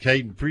else. I mean,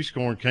 Caden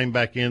Prescorn came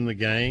back in the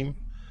game.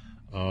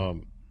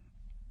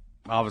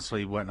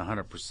 Obviously, he wasn't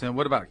 100%.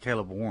 What about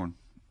Caleb Warren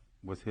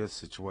with his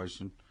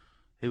situation?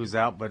 He was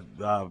out, but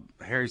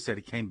Harry said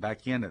he came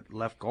back in at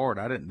left guard.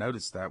 I didn't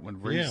notice that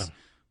when Reese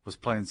was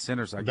playing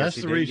centers. That's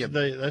the reason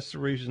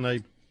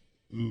they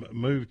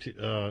moved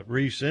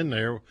Reese in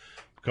there,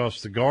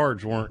 because the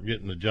guards weren't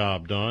getting the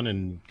job done,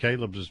 and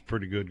Caleb's is a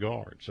pretty good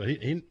guard. So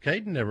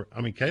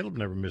Caleb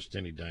never missed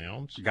any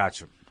downs.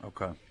 Gotcha.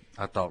 Okay.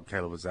 I thought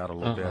Caleb was out a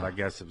little bit. I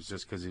guess it was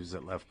just because he was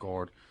at left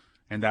guard.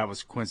 And that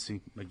was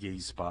Quincy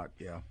McGee's spot.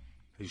 Yeah,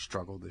 he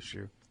struggled this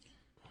year.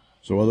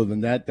 So other than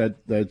that,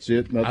 that's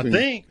it.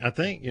 Nothing. I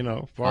think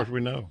as far as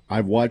we know.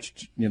 I've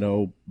watched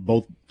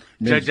both.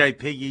 JJ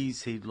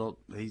Piggies. He's.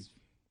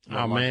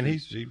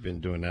 He's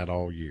been doing that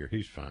all year.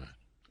 He's fine.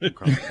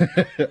 Okay.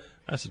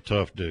 That's a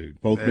tough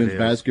dude. Both men's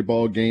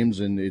basketball games,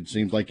 and it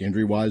seems like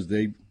injury wise,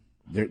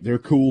 they're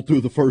cool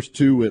through the first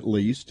 2 at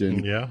least,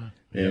 and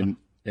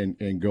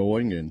and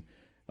going and.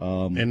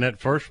 And that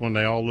first one,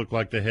 they all looked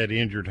like they had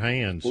injured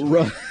hands.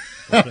 Right.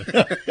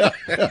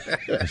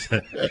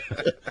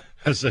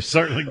 They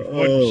certainly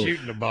wasn't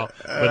shooting the ball.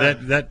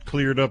 But that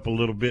cleared up a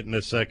little bit in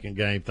the second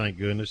game, thank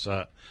goodness.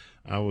 I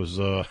was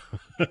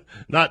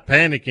not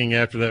panicking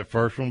after that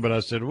first one, but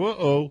I said,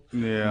 whoa.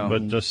 Yeah.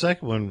 But the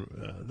second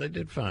one, they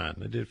did fine.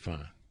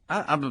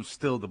 I'm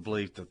still the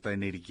belief that they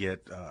need to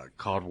get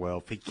Caldwell,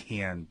 if he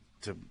can,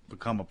 to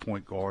become a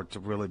point guard, to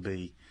really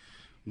be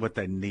what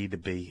they need to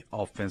be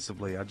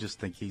offensively. I just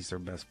think he's their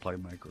best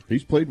playmaker.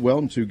 He's played well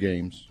in 2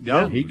 games.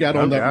 Yeah, he got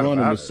on that run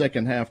in the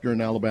second half during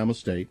Alabama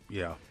State.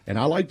 Yeah, and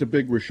I like the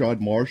big Rashad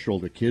Marshall,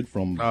 the kid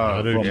from I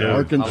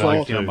Arkansas.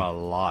 like him a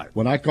lot.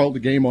 When I called the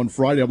game on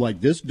Friday, I'm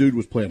like, this dude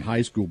was playing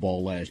high school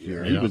ball last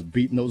year. He was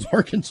beating those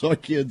Arkansas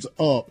kids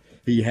up.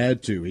 He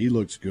had to. He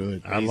looks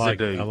good. I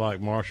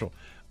like Marshall.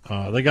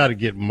 They got to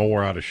get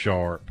more out of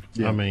Sharp.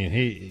 Yeah. I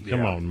mean,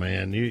 come on,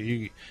 man.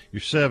 You're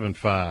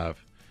 7'5".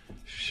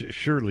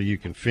 Surely you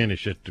can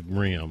finish at the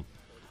rim.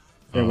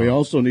 And we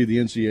also need the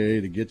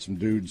NCAA to get some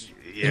dudes.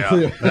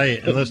 Yeah. Hey,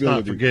 and let's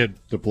not forget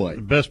to play.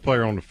 The best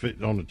player on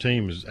the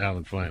team is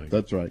Alan Flanagan.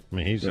 That's right. I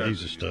mean, he's a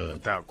stud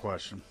without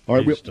question. All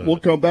right, we'll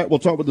come back. We'll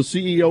talk with the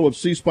CEO of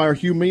CSpire,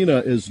 Hu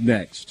Meena, is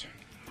next.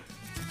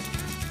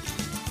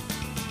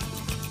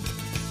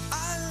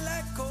 I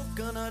like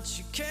coconuts.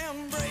 You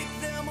can break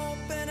them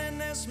open and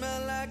they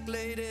smell like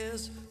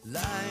ladies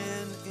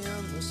lying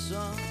in the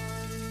sun.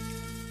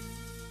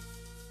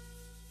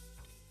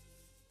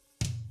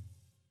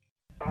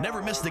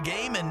 Never miss the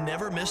game and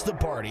never miss the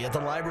party at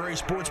the Library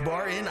Sports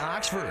Bar in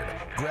Oxford.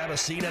 Grab a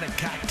seat and a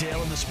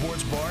cocktail in the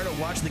sports bar to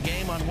watch the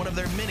game on one of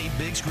their many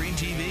big screen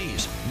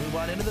TVs. Move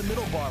on into the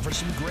middle bar for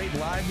some great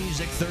live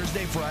music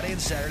Thursday, Friday,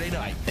 and Saturday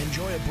night.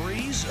 Enjoy a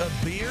breeze, a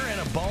beer, and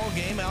a ball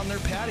game out in their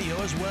patio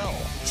as well.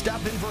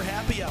 Stop in for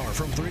happy hour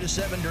from 3 to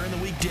 7 during the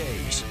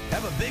weekdays.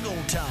 Have a big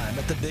old time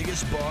at the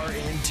biggest bar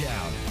in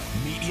town.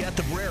 Meet you at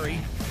the Brary,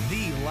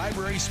 the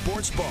Library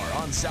Sports Bar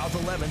on South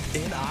 11th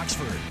in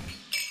Oxford.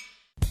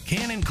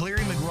 Cannon Cleary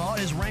McGraw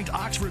is ranked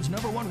Oxford's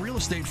 #1 real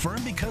estate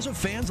firm because of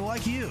fans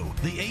like you.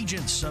 The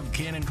agents of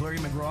Cannon Cleary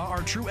McGraw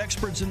are true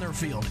experts in their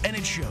field, and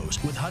it shows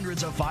with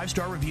hundreds of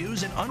 5-star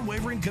reviews and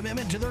unwavering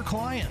commitment to their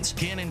clients.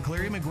 Cannon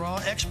Cleary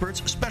McGraw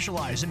experts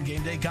specialize in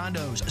game day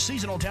condos,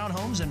 seasonal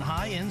townhomes, and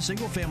high-end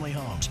single-family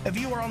homes. If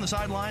you are on the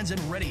sidelines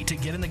and ready to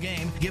get in the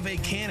game, give a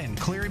Cannon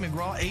Cleary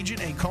McGraw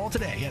agent a call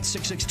today at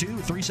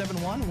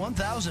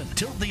 662-371-1000.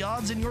 Tilt the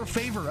odds in your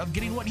favor of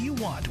getting what you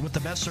want with the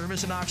best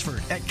service in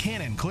Oxford at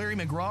Cannon Cleary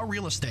McGraw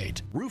Real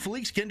Estate. Roof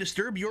leaks can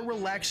disturb your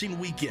relaxing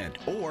weekend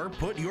or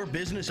put your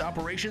business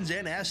operations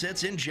and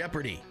assets in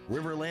jeopardy.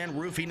 Riverland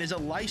Roofing is a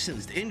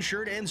licensed,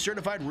 insured, and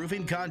certified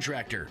roofing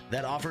contractor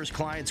that offers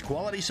clients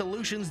quality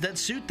solutions that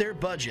suit their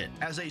budget.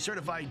 As a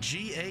certified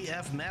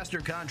GAF master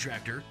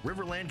contractor,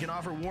 Riverland can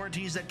offer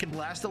warranties that can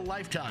last a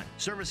lifetime,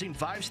 servicing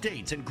 5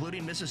 states,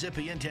 including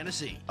Mississippi and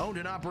Tennessee. Owned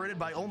and operated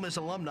by OleMiss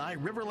alumni,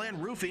 Riverland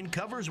Roofing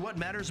covers what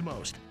matters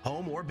most,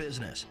 home or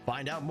business.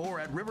 Find out more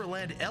at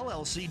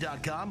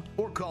riverlandllc.com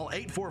or call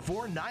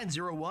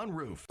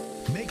 844-901-ROOF.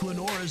 Make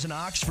Lenora's in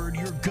Oxford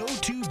your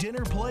go-to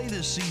dinner play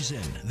this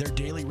season. Their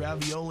daily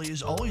ravioli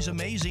is always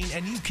amazing,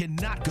 and you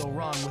cannot go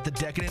wrong with the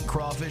decadent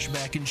crawfish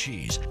mac and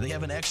cheese. They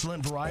have an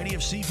excellent variety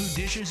of seafood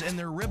dishes, and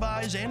their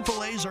ribeyes and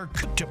fillets are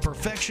cooked to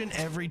perfection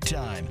every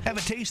time. Have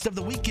a taste of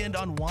the weekend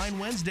on Wine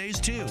Wednesdays,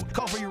 too.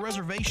 Call for your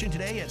reservation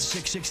today at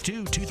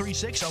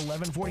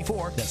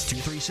 662-236-1144. That's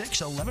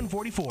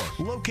 236-1144.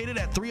 Located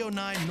at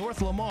 309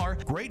 North Lamar.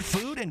 Great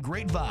food and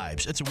great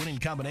vibes. It's a winning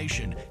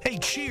combination. Hey,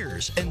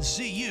 cheers, and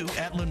see you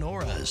at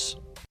Lenora's.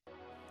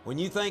 When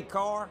you think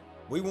car,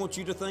 we want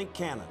you to think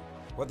Cannon.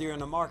 Whether you're in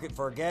the market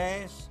for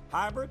gas,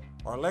 hybrid,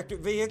 or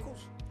electric vehicles,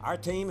 our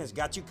team has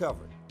got you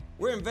covered.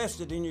 We're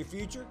invested in your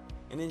future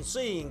and in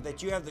seeing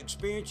that you have the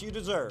experience you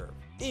deserve,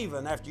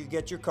 even after you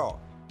get your car.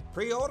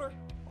 Pre-order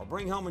or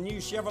bring home a new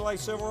Chevrolet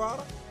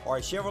Silverado or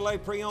a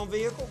Chevrolet pre-owned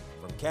vehicle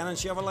from Cannon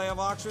Chevrolet of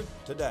Oxford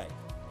today.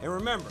 And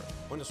remember,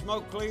 when the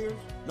smoke clears,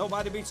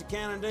 nobody beats a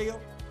Cannon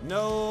deal.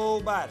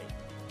 Nobody.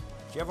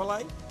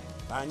 Chevrolet,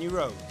 find new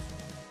roads.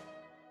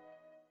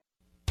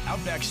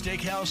 Outback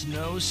Steakhouse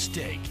knows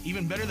steak.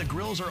 Even better, the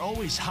grills are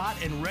always hot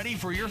and ready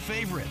for your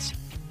favorites.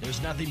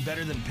 There's nothing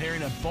better than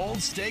pairing a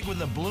bold steak with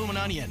a bloomin'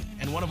 onion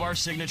and one of our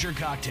signature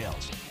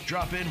cocktails.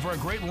 Drop in for a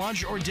great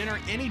lunch or dinner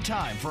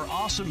anytime for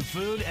awesome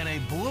food and a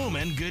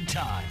bloomin' good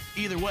time.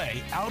 Either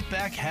way,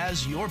 Outback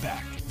has your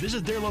back.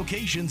 Visit their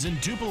locations in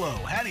Tupelo,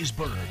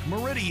 Hattiesburg,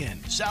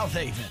 Meridian, South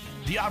Haven,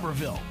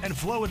 D'Iberville, and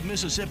Flowood,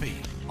 Mississippi.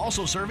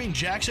 Also serving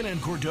Jackson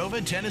and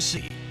Cordova,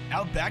 Tennessee.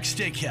 Outback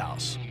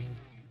Steakhouse.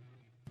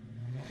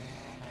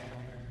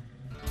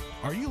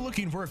 Are you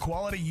looking for a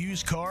quality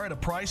used car at a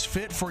price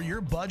fit for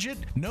your budget?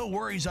 No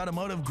Worries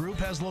Automotive Group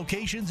has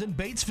locations in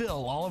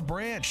Batesville, Olive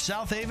Branch,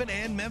 South Haven,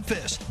 and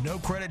Memphis. No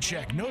credit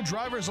check, no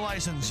driver's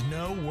license,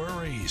 no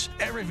worries.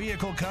 Every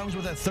vehicle comes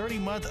with a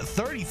 30-month,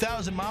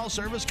 30,000-mile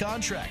service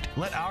contract.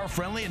 Let our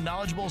friendly and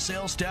knowledgeable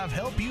sales staff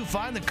help you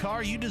find the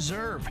car you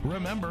deserve.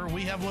 Remember,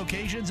 we have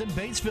locations in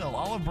Batesville,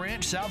 Olive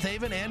Branch, South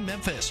Haven, and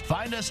Memphis.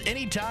 Find us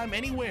anytime,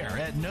 anywhere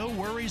at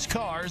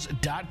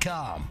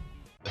NoWorriesCars.com.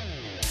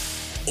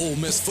 Ole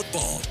Miss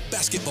football,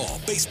 basketball,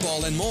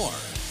 baseball, and more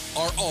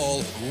are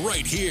all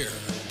right here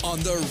on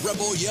the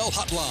Rebel Yell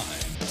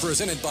Hotline,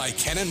 presented by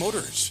Cannon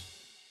Motors.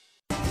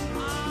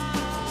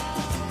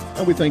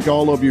 And we thank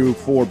all of you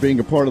for being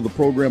a part of the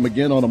program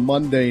again on a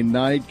Monday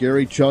night.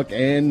 Gary, Chuck,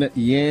 and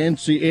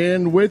Yancey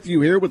in with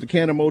you here with the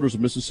Cannon Motors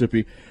of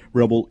Mississippi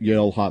Rebel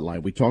Yell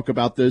Hotline. We talk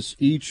about this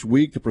each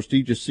week, the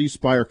prestigious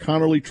CSpire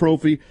Conerly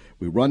Trophy.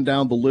 We run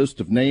down the list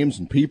of names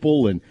and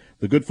people and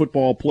the good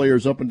football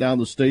players up and down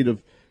the state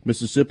of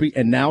Mississippi.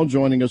 And now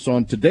joining us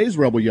on today's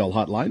Rebel Yell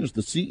Hotline is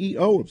the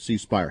CEO of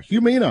CSpire,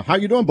 Hu Meena. How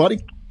you doing, buddy?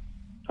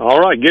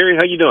 All right, Gary,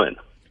 how you doing?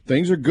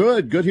 Things are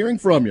good. Good hearing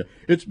from you.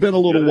 It's been a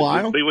little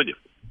while. Good to be with you.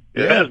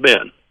 It has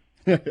been.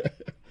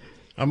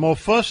 I'm going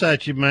to fuss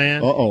at you,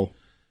 man. Uh-oh.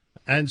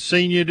 And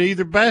seen you at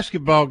either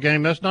basketball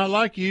game. That's not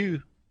like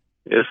you.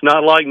 It's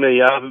not like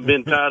me. I've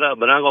been tied up,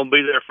 but I'm going to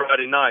be there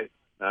Friday night.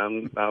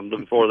 I'm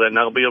looking forward to that, and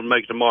I'll be able to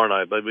make it tomorrow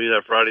night. But I'll be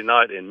there Friday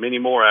night and many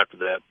more after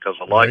that because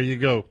I like there you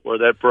go. where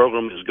that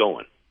program is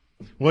going.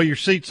 Well, your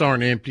seats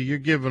aren't empty. You're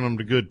giving them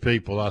to good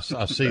people. I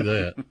see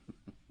that.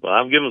 Well,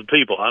 I'm giving the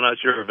people. I'm not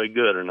sure if they're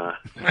good or not.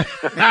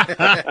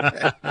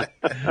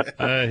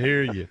 I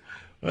hear you.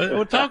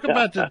 Well, talk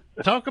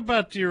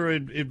about your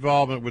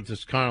involvement with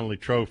this Conerly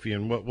Trophy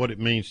and what it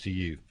means to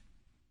you.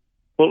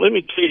 Well, let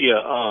me tell you,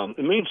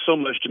 it means so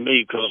much to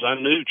me because I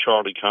knew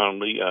Charlie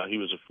Conerly. He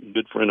was a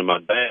good friend of my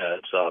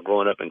dad's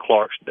growing up in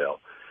Clarksdale.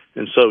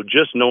 And so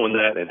just knowing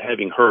that and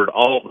having heard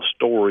all the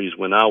stories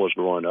when I was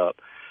growing up,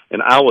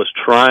 and I was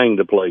trying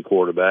to play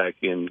quarterback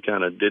and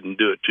kind of didn't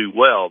do it too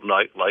well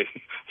like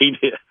he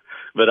did.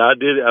 But I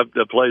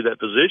played that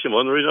position.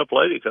 One of the reasons I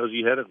played it because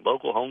you had a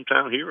local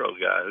hometown hero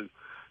guy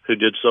who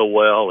did so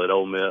well at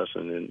Ole Miss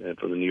and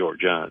for the New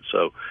York Giants.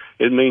 So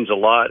it means a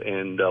lot,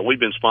 and we've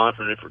been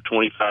sponsoring it for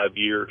 25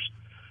 years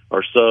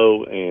or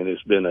so, and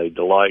it's been a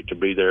delight to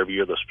be there every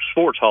year. The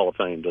Sports Hall of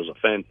Fame does a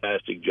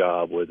fantastic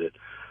job with it.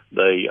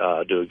 They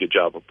do a good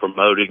job of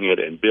promoting it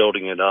and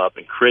building it up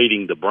and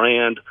creating the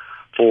brand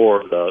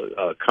for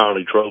the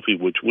Conerly Trophy,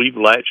 which we've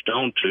latched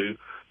on to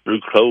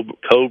through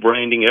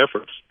co-branding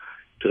efforts.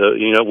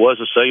 It was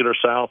a Cellular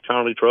South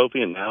Conerly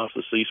Trophy, and now it's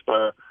the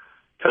CSpire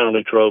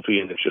Conerly Trophy,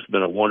 and it's just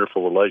been a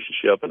wonderful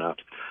relationship. And I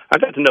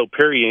got to know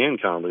Perry Ann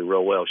Conerly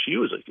real well. She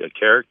was a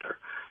character,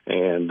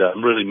 and I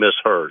really miss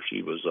her.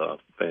 She was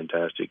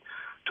fantastic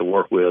to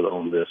work with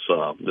on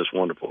this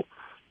wonderful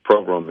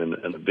program and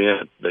an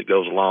event that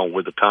goes along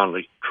with the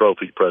Conerly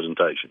Trophy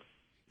presentation.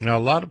 Now, a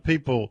lot of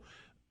people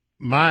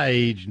my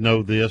age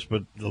know this,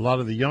 but a lot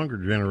of the younger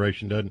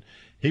generation doesn't.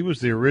 He was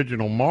the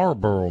original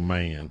Marlboro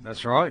Man.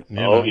 That's right.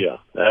 Yeah,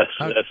 that's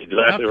exactly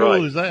right. How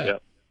cool is that?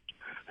 Yep.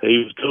 He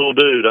was a cool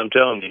dude. I'm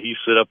telling you, he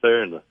sit up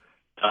there in the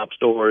top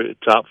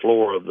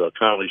floor of the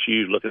Conerly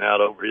Shoes, looking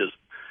out over his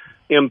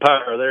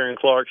empire there in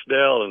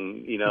Clarksdale.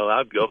 And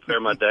I'd go up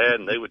there with my dad,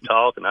 and they would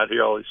talk, and I'd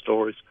hear all these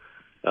stories.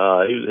 He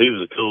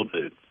was a cool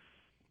dude.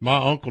 My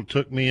uncle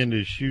took me into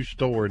his shoe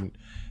store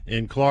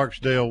in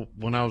Clarksdale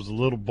when I was a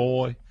little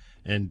boy,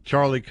 and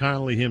Charlie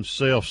Conerly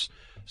himself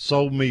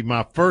sold me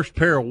my first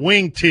pair of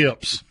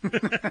wingtips.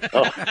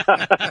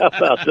 How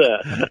about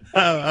that?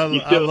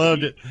 I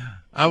loved it.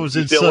 I was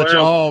in such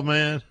awe,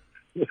 man.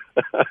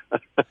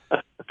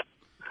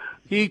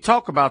 You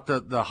talk about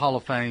the Hall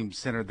of Fame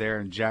Center there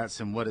in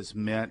Jackson, what it's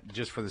meant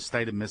just for the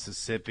state of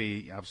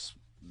Mississippi.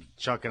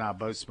 Chuck and I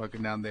both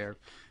spoken down there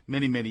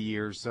many, many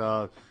years.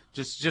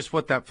 Just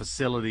what that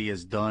facility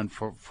has done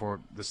for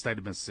the state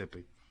of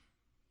Mississippi.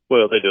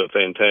 Well, they do a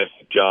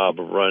fantastic job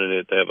of running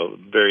it. They have a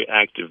very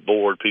active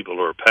board, people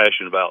who are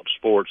passionate about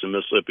sports in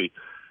Mississippi,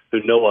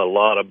 who know a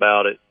lot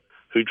about it,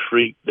 who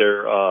treat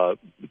their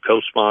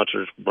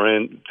co-sponsors,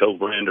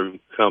 co-brander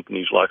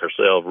companies like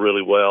ourselves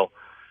really well.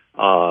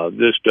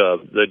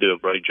 They do a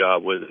great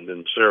job with it. And then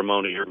the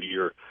ceremony every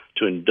year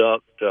to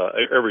induct, I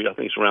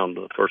think it's around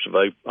the 1st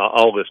of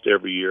August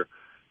every year,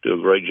 do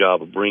a great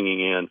job of bringing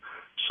in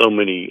so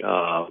many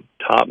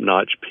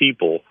top-notch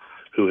people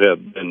who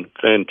have been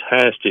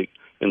fantastic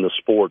in the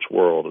sports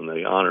world, and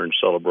they honor and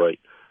celebrate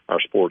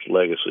our sports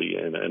legacy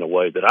in a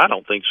way that I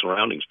don't think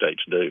surrounding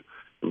states do.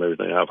 From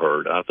everything I've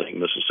heard, I think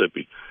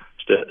Mississippi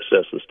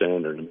sets the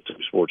standard, and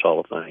Mississippi Sports Hall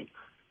of Fame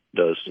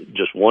does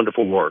just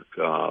wonderful work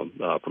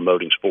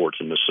promoting sports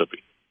in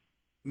Mississippi.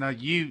 Now,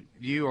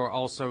 you are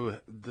also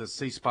the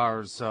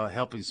CSpire's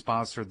helping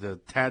sponsor the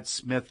Tad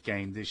Smith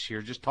game this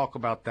year. Just talk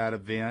about that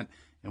event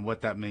and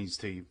what that means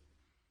to you.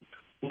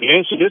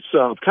 Nancy, it's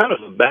kind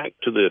of a back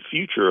to the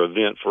future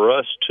event for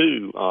us,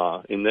 too,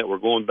 in that we're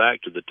going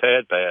back to the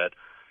Tad Pad,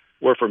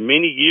 where for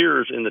many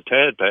years in the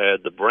Tad Pad,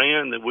 the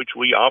brand that which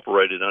we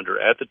operated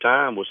under at the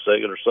time was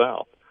Cellular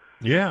South.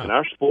 Yeah. And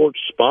our sports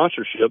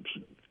sponsorships,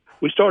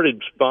 we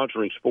started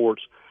sponsoring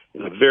sports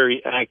in a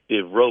very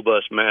active,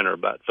 robust manner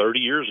about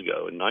 30 years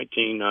ago in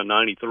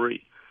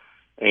 1993.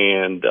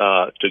 And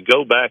to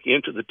go back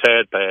into the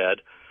Tad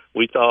Pad,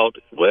 we thought,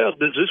 well,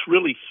 does this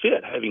really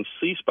fit having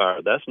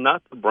CSpire? That's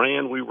not the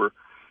brand we were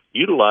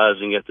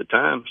utilizing at the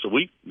time. So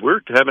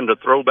we're having to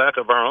throw back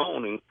of our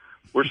own, and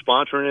we're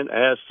sponsoring it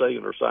as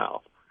Cellular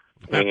South.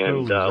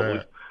 And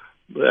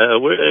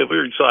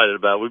we're excited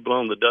about it. We've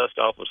blown the dust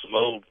off of some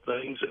old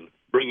things and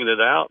bringing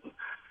it out.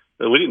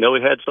 We didn't know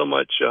we had so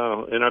much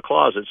in our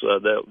closets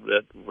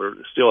that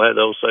we still had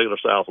the old Cellular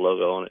South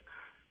logo on it.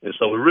 And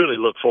so we really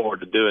look forward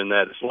to doing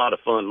that. It's a lot of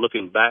fun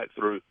looking back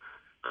through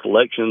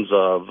collections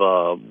of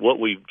what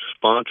we've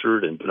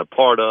sponsored and been a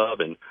part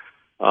of and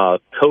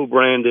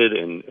co-branded,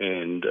 and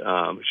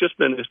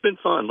it's been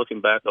fun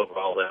looking back over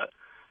all that.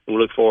 And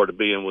we look forward to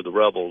being with the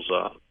Rebels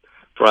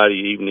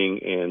Friday evening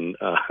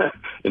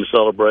and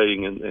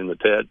celebrating in the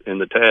Tad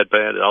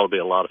Pad. It ought to be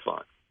a lot of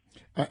fun.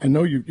 I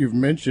know you've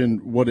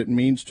mentioned what it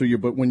means to you,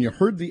 but when you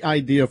heard the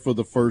idea for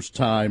the first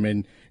time,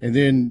 and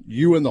then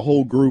you and the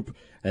whole group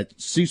at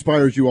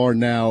CSpire as you are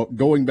now,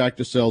 going back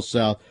to Cell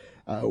South,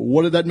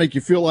 What did that make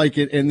you feel like?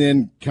 And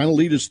then kind of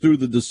lead us through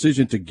the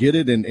decision to get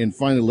it and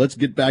finally let's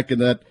get back in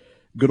that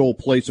good old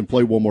place and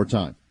play one more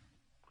time.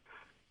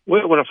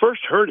 Well, when I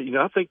first heard it,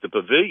 I think the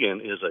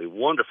Pavilion is a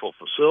wonderful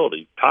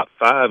facility, top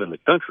 5 in the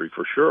country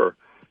for sure.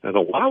 And I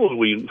thought, why would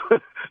we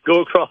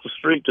go across the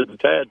street to the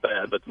Tad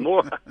Pad? But the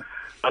more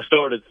I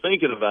started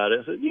thinking about it,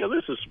 I said,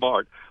 this is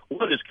smart.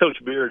 One is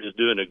Coach Beard is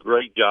doing a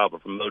great job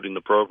of promoting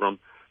the program,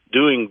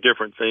 doing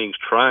different things,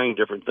 trying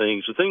different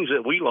things, the things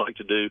that we like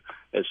to do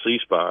at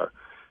CSpire,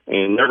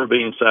 and never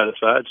being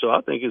satisfied. So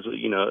I think,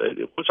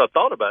 once I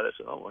thought about it,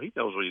 I said, he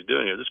knows what he's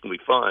doing here. This is going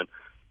to be fun.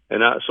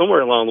 And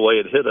somewhere along the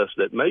way, it hit us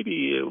that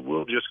maybe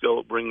we'll just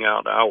go bring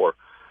out our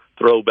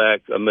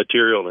throwback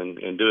material and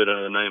do it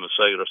in the name of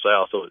Sailor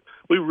South. So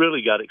we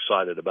really got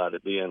excited about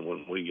it then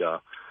when we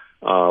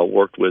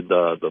worked with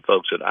the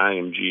folks at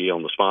IMG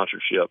on the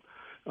sponsorship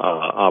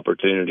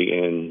opportunity,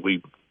 and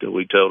we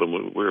told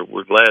them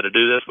we're glad to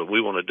do this, but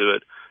we want to do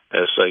it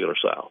as Sailor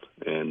South,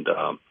 and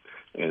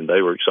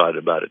they were excited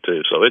about it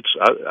too. So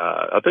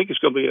I think it's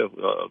going to be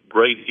a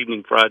great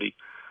evening Friday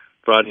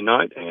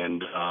night,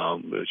 and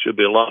it should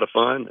be a lot of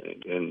fun,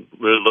 and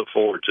really look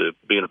forward to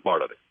being a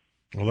part of it.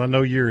 Well, I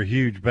know you're a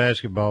huge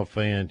basketball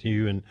fan,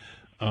 Hugh, and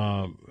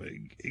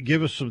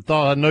give us some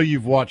thought. I know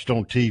you've watched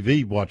on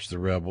TV, the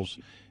Rebels,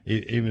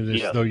 even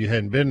though you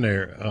hadn't been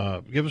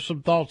there. Give us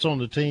some thoughts on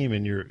the team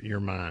in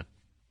your mind.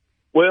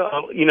 Well,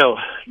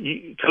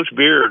 Coach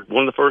Beard,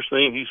 one of the first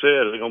things he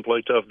said is they're going to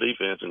play tough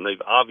defense, and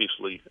they've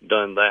obviously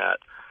done that.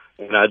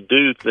 And I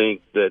do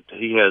think that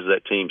he has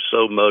that team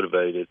so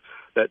motivated.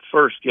 That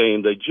first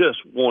game, they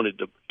just wanted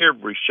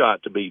every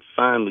shot to be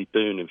finely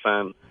tuned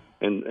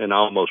and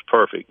almost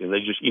perfect. And they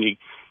just,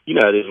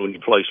 how it is when you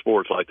play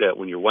sports like that.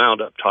 When you're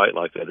wound up tight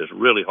like that, it's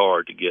really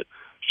hard to get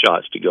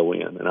shots to go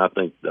in. And I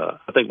think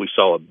we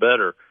saw a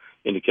better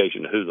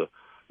indication of who the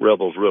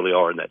Rebels really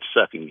are in that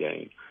second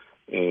game.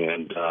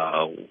 And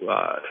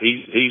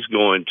he's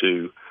going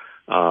to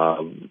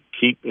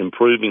keep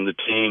improving the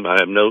team. I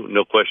have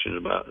no question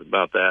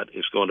about that.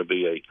 It's going to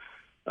be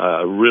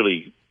a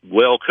really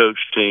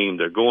well-coached team.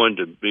 They're going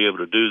to be able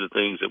to do the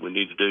things that we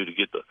need to do to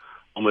get the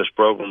Ole Miss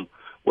program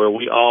where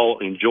we all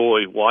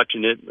enjoy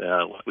watching it,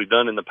 like we've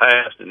done in the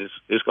past, and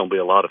it's going to be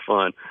a lot of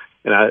fun.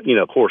 And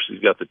of course,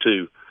 he's got the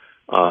 2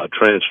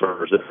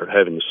 transfers that are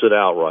having to sit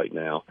out right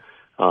now.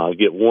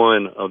 Get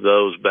one of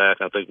those back,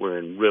 I think we're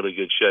in really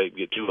good shape.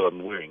 Get 2 of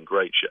them, we're in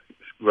great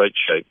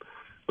shape.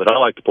 But I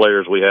like the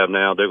players we have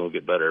now. They're going to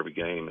get better every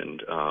game,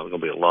 and it's going to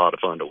be a lot of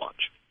fun to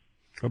watch.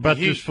 What about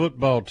this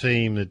football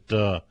team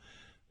that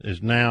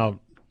is now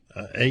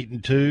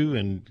 8-2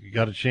 and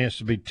got a chance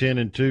to be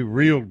 10-2,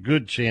 real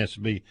good chance to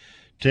be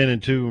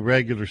 10-2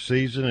 regular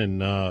season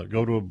and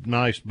go to a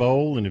nice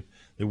bowl, and if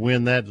they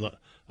win that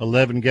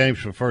 11 games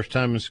for the first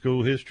time in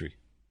school history?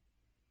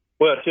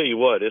 Well, I tell you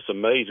what, it's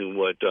amazing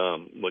what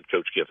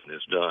Coach Kiffin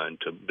has done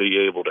to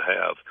be able to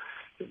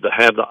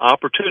have the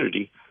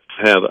opportunity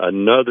to have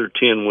another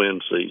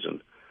 10-win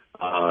season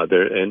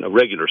there in a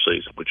regular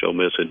season, which Ole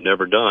Miss had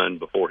never done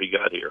before he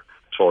got here,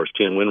 as far as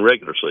 10-win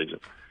regular season,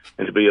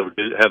 and to be able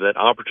to have that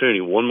opportunity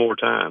one more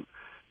time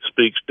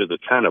speaks to the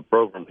kind of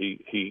program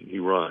he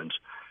runs.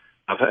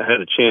 I've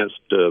had a chance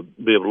to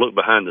be able to look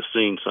behind the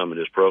scenes some of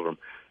this program.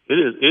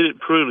 It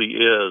truly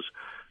is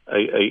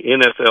a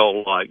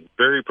NFL-like,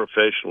 very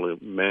professionally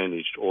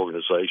managed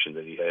organization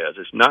that he has.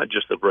 It's not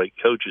just the great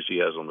coaches he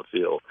has on the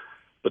field,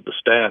 but the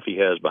staff he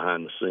has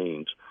behind the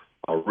scenes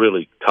are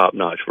really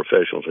top-notch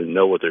professionals who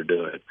know what they're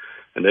doing.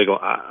 And they're going.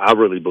 I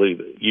really believe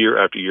that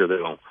year after year they're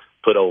going to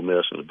put Ole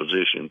Miss in a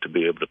position to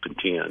be able to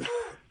contend.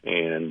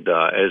 And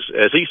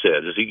as he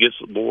said, as he gets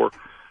more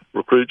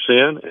recruits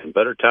in and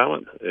better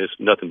talent, it's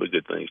nothing but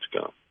good things to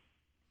come.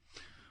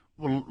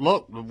 Well,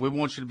 look, we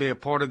want you to be a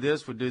part of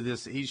this. We do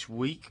this each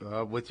week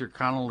with your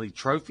Conerly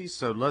trophies.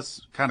 So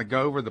let's kind of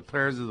go over the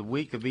players of the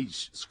week of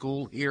each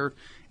school here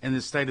in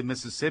the state of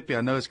Mississippi.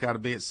 I know it's got to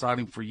be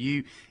exciting for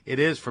you. It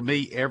is for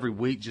me every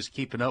week, just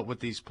keeping up with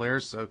these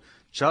players. So,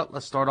 Chuck,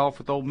 let's start off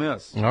with Ole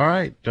Miss. All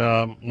right.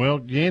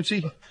 Well,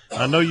 Yancey,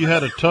 I know you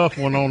had a tough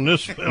one on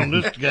this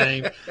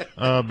game,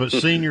 but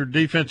senior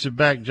defensive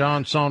back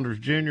John Saunders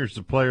Jr. is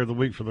the player of the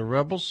week for the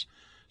Rebels.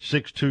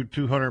 6'2",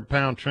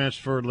 200-pound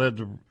transfer led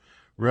the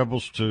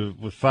Rebels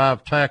with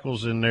 5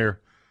 tackles in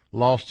their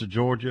loss to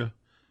Georgia.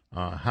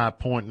 High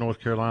Point, North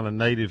Carolina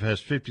native,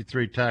 has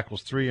 53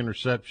 tackles, 3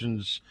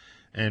 interceptions,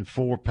 and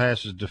 4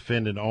 passes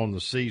defended on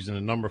the season.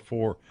 And number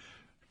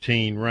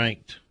 14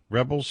 ranked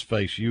Rebels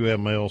face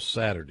UML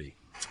Saturday.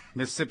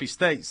 Mississippi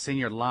State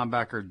senior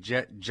linebacker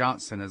Jet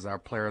Johnson is our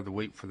player of the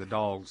week for the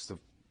Dogs. The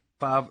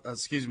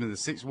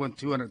 6'1",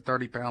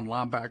 230-pound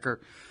linebacker.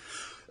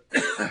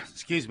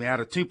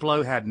 Out of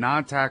Tupelo, had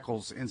 9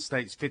 tackles in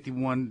State's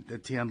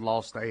 51-10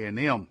 loss to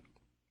A&M.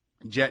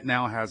 Jet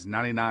now has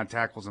 99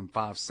 tackles and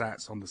 5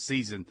 sacks on the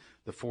season.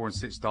 The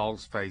 4-6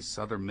 Dogs face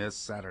Southern Miss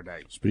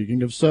Saturday.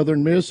 Speaking of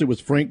Southern Miss, it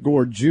was Frank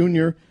Gore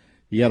Jr.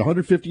 He had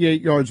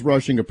 158 yards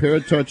rushing, a pair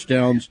of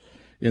touchdowns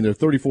in their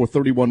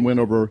 34-31 win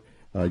over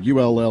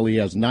ULL. He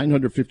has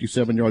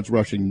 957 yards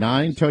rushing,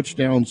 9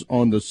 touchdowns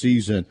on the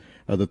season.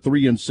 The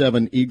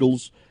 3-7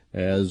 Eagles,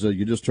 as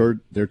you just heard,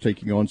 they're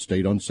taking on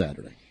State on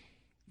Saturday.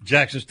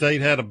 Jackson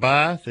State had a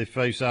bye. They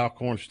face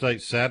Alcorn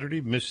State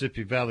Saturday.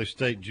 Mississippi Valley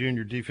State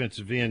junior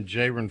defensive end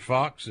Jaron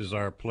Fox is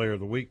our player of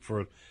the week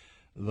for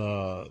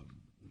the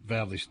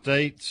Valley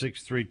State.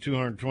 6'3",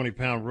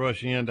 220-pound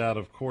rush end out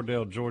of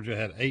Cordell, Georgia,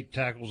 had 8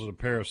 tackles and a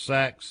pair of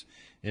sacks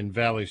in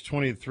Valley's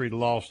 20-3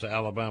 loss to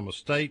Alabama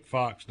State.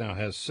 Fox now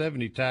has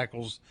 70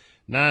 tackles,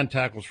 9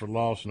 tackles for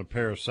loss, and a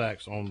pair of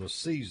sacks on the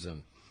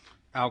season.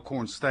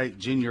 Alcorn State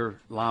junior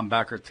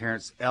linebacker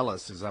Terrence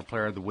Ellis is our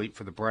player of the week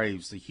for the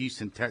Braves. The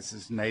Houston,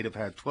 Texas native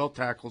had 12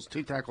 tackles,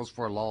 2 tackles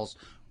for a loss,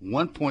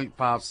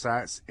 1.5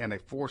 sacks, and a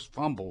forced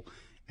fumble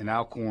in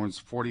Alcorn's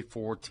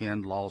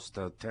 44-10 loss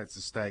to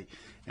Texas State.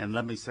 And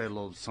let me say a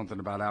little something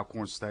about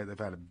Alcorn State. They've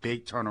had a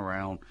big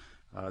turnaround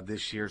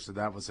this year, so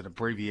that was an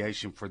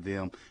abbreviation for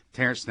them.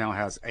 Terrence now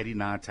has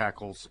 89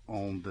 tackles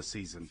on the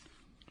season.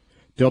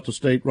 Delta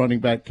State running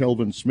back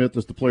Kelvin Smith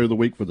is the player of the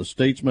week for the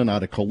Statesman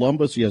out of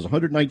Columbus. He has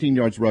 119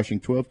 yards rushing,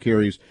 12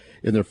 carries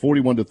in their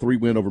 41-3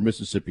 win over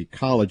Mississippi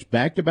College.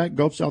 Back-to-back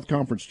Gulf South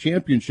Conference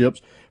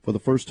championships for the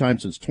first time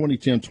since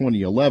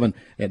 2010-2011.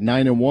 At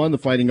 9-1, the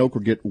Fighting Oak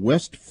will get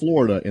West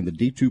Florida in the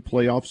D2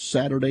 playoffs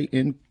Saturday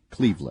in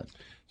Cleveland.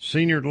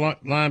 Senior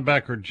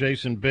linebacker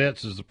Jason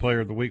Betts is the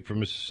player of the week for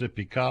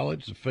Mississippi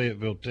College. The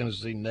Fayetteville,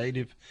 Tennessee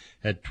native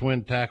had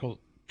 12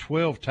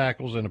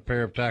 tackles and a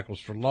pair of tackles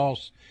for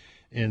loss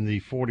in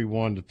the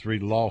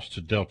 41-3 loss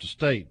to Delta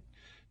State.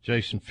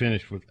 Jason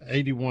finished with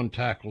 81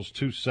 tackles,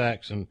 2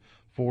 sacks, and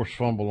forced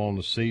fumble on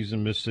the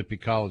season. Mississippi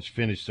College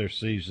finished their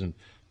season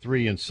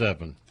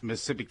 3-7.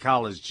 Mississippi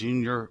College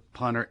junior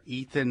punter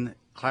Ethan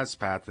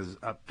Klaspath has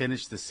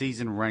finished the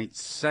season ranked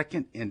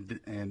second in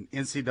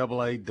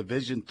NCAA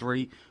Division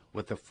III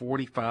with a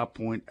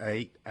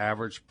 45.8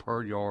 average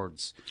per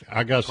yards.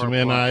 I got some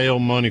NIL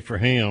money for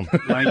him.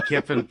 Lane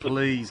Kiffin,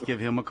 please give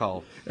him a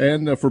call.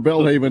 And for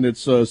Belhaven,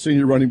 it's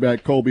senior running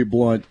back Colby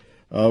Blunt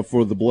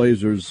for the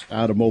Blazers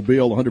out of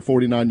Mobile,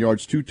 149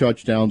 yards, 2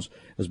 touchdowns,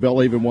 as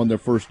Belhaven won their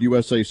first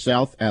USA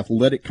South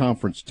Athletic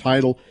Conference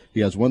title.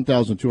 He has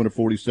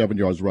 1,247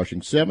 yards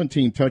rushing,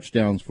 17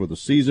 touchdowns for the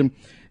season,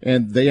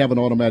 and they have an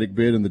automatic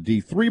bid in the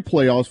D3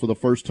 playoffs for the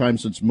first time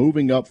since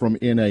moving up from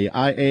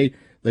NAIA.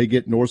 They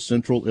get North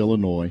Central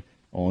Illinois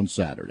on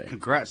Saturday.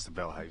 Congrats to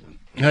Belhaven.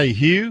 Hey,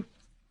 Hugh.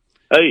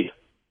 Hey.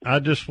 I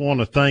just want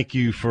to thank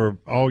you for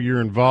all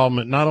your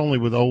involvement, not only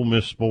with Ole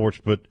Miss sports,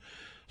 but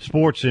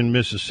sports in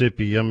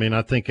Mississippi. I mean,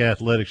 I think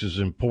athletics is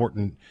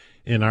important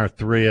in our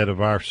thread of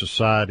our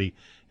society,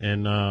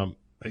 and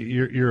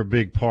you're a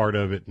big part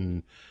of it.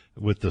 And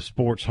with the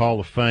Sports Hall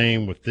of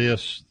Fame, with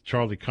this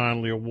Charlie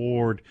Conerly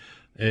Award,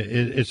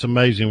 it's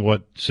amazing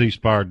what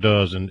CSpire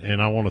does,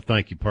 and I want to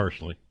thank you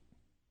personally.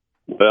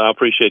 Well, I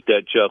appreciate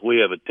that, Chuck. We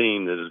have a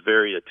team that is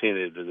very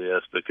attentive to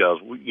this because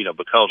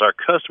because our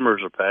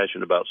customers are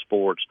passionate about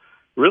sports,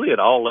 really at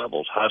all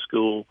levels, high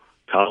school,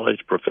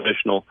 college,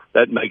 professional.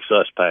 That makes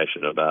us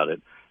passionate about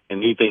it.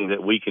 And anything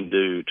that we can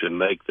do to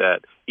make that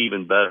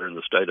even better in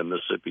the state of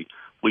Mississippi,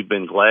 we've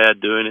been glad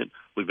doing it.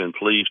 We've been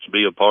pleased to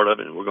be a part of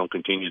it, and we're going to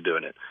continue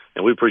doing it.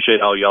 And we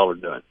appreciate all y'all are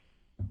doing.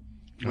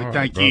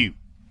 Thank you.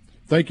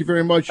 Thank you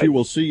very much. You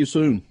will see you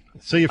soon.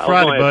 See you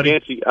Friday, buddy. I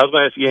was going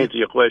to ask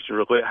Yancey a question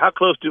real quick. How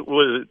close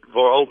was it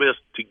for Ole Miss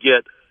to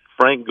get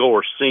Frank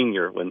Gore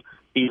Sr. when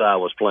Eli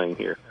was playing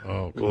here?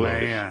 Oh,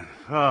 man.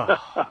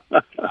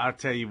 I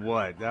tell you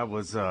what, that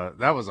was a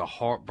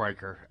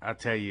heartbreaker. I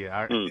tell you,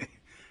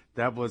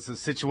 that was a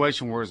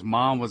situation where his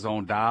mom was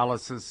on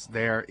dialysis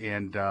there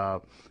in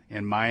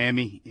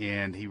Miami,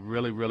 and he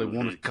really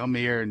wanted to come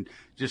here, and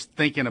just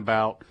thinking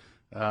about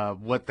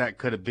what that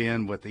could have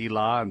been with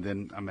Eli, and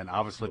then, I mean,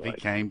 obviously if he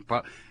came,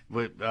 but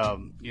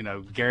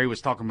Gary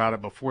was talking about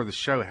it before the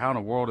show. How in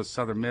the world has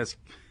Southern Miss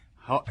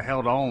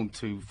held on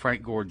to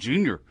Frank Gore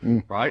Jr.,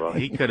 right?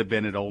 He could have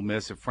been at Ole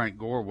Miss if Frank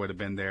Gore would have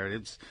been there.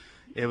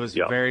 It was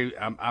very.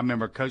 I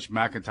remember Coach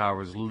McIntyre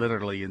was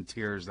literally in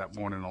tears that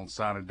morning on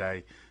signing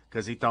day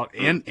because he thought,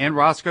 and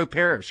Roscoe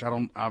Parrish. I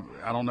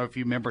don't know if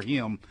you remember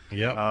him.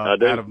 Yeah,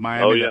 out of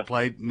Miami that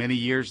played many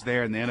years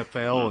there in the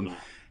NFL,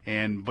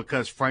 and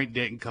because Frank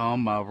didn't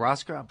come,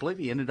 Roscoe, I believe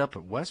he ended up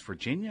at West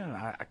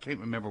Virginia. I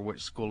can't remember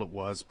which school it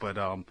was, but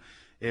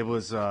it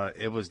was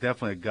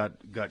definitely a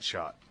gut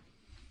shot.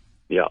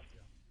 Yeah.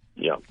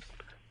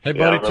 Hey,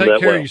 buddy,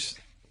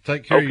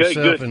 take care of yourself,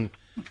 good. And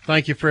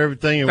thank you for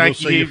everything, and we'll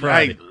see you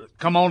Friday. Hey,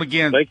 come on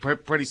again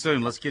pretty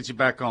soon. Let's get you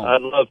back on.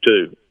 I'd love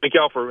to. Thank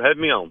y'all for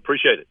having me on.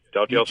 Appreciate it.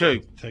 Talk to y'all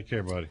soon. Take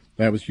care, buddy.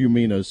 That was Hu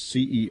Meena,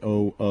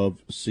 CEO of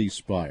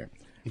CSpire.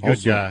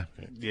 Good guy.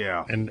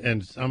 Yeah. And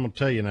I'm gonna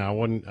tell you now,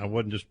 I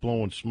wasn't just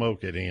blowing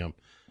smoke at him.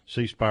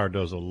 CSpire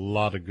does a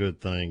lot of good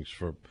things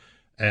for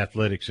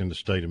athletics in the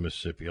state of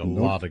Mississippi. A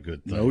lot of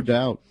good things. No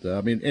doubt.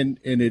 I mean, and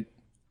it,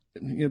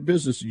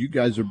 business. You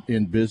guys are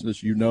in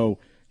business.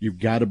 You've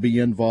got to be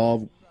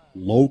involved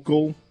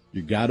local.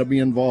 You got to be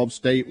involved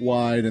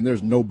statewide, and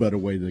there's no better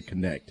way to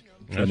connect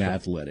than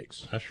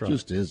athletics. That's right.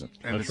 Just isn't.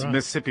 And it's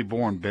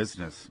Mississippi-born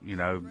business.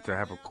 To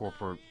have a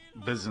corporate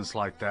business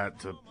like that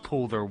to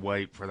pull their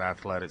weight for the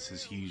athletics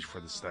is huge for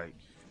the state.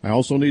 I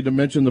also need to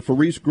mention the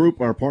Faris Group,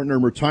 our partner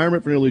in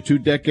retirement for nearly 2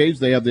 decades.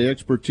 They have the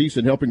expertise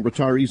in helping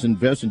retirees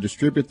invest and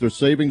distribute their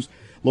savings.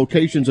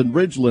 Locations in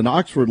Ridgeland,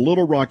 Oxford,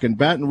 Little Rock, and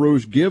Baton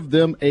Rouge. Give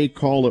them a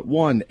call at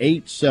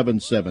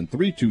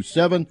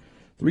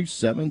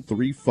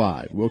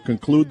 1-877-327-3735. We'll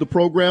conclude the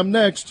program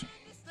next.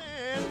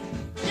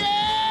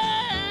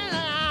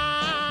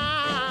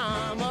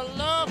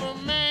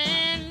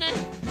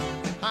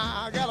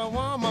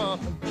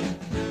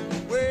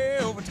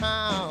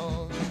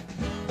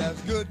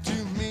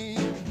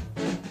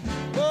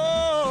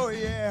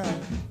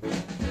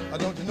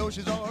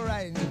 She's all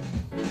right.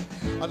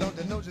 I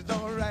don't know she's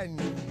all right.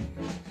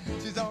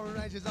 She's all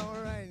right. She's all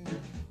right.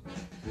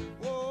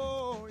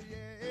 Oh,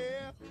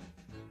 yeah.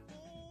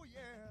 Oh,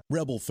 yeah.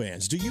 Rebel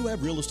fans, do you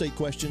have real estate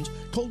questions?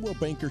 Coldwell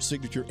Banker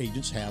Signature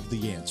agents have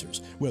the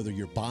answers. Whether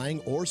you're buying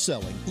or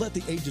selling, let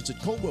the agents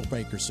at Coldwell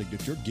Banker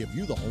Signature give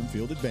you the home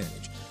field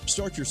advantage.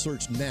 Start your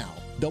search now,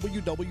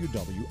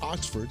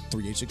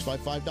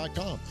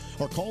 www.oxford38655.com,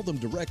 or call them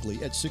directly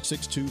at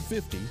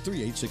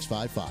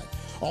 662-50-38655.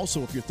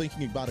 Also, if you're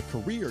thinking about a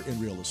career in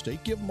real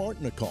estate, give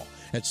Martin a call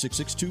at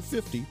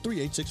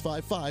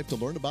 662-50-38655 to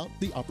learn about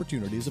the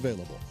opportunities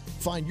available.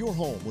 Find your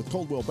home with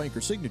Coldwell Banker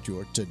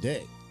Signature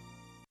today.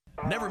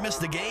 Never miss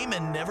the game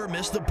and never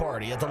miss the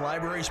party at the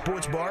Library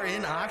Sports Bar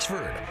in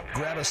Oxford.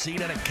 Grab a seat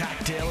and a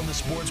cocktail in the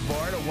sports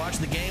bar to watch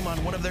the game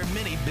on one of their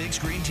many big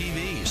screen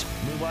TVs.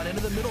 Move on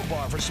into the middle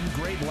bar for some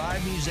great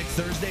live music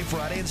Thursday,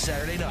 Friday, and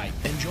Saturday night.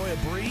 Enjoy a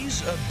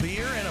breeze, a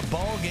beer, and a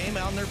ball game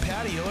out in their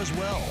patio as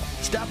well.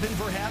 Stop in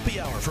for happy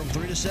hour from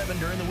 3 to 7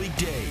 during the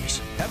weekdays.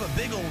 Have a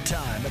big old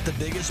time at the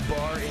biggest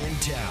bar in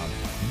town.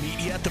 Meet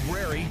you at the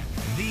Brary,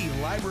 the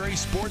Library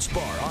Sports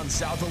Bar on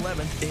South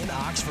 11th in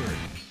Oxford.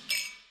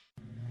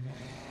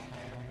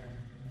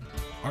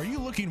 Are you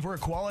looking for a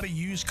quality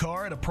used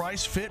car at a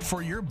price fit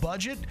for your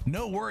budget?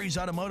 No Worries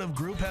Automotive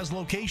Group has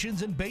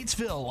locations in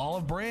Batesville,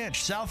 Olive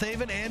Branch, South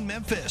Haven, and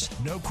Memphis.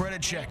 No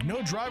credit check,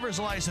 no driver's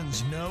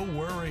license, no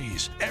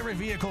worries. Every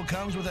vehicle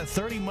comes with a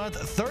 30-month,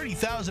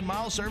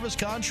 30,000-mile service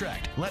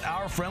contract. Let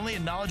our friendly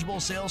and knowledgeable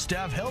sales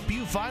staff help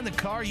you find the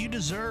car you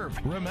deserve.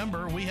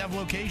 Remember, we have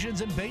locations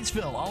in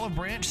Batesville, Olive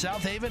Branch,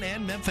 South Haven,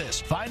 and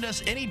Memphis. Find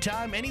us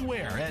anytime,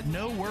 anywhere at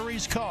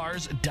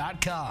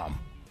NoWorriesCars.com.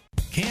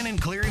 Cannon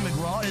Cleary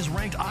McGraw is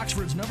ranked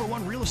Oxford's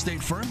 #1 real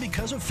estate firm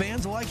because of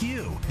fans like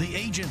you. The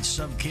agents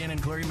of Cannon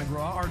Cleary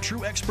McGraw are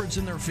true experts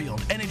in their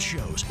field, and it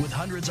shows with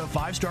hundreds of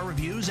 5-star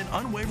reviews and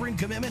unwavering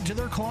commitment to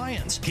their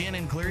clients.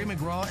 Cannon Cleary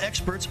McGraw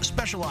experts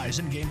specialize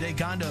in game day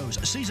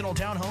condos, seasonal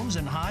townhomes,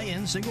 and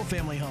high-end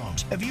single-family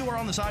homes. If you are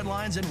on the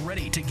sidelines and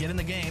ready to get in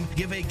the game,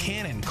 give a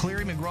Cannon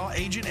Cleary McGraw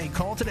agent a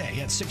call today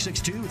at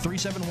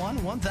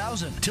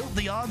 662-371-1000. Tilt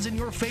the odds in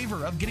your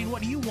favor of getting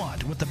what you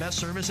want with the best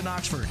service in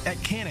Oxford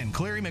at Cannon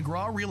Cleary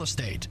McGraw Real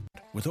Estate.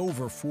 With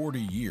over 40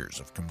 years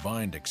of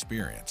combined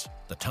experience,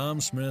 the Tom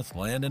Smith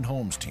Land and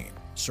Homes team,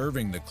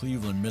 serving the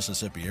Cleveland,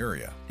 Mississippi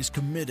area, is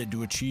committed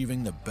to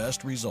achieving the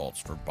best results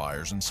for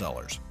buyers and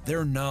sellers.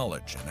 Their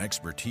knowledge and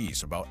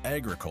expertise about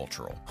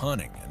agricultural,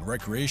 hunting, and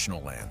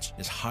recreational lands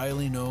is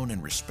highly known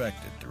and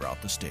respected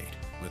throughout the state.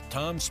 With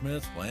Tom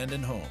Smith Land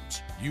and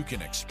Homes, you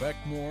can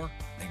expect more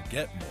and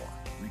get more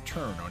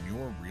return on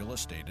your real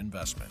estate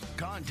investment.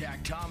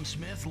 Contact Tom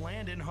Smith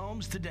Land and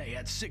Homes today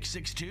at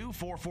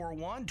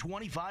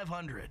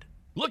 662-441-2500.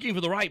 Looking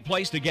for the right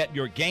place to get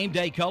your game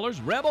day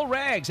colors? Rebel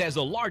Rags has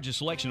the largest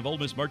selection of Ole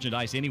Miss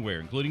merchandise anywhere,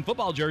 including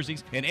football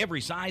jerseys in every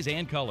size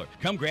and color.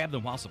 Come grab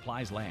them while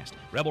supplies last.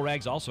 Rebel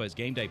Rags also has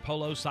game day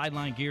polos,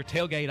 sideline gear,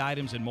 tailgate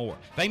items, and more.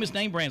 Famous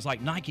name brands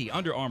like Nike,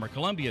 Under Armour,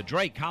 Columbia,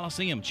 Drake,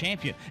 Coliseum,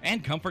 Champion,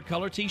 and Comfort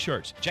Color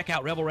t-shirts. Check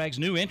out Rebel Rags'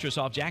 new entrance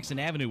off Jackson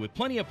Avenue with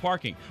plenty of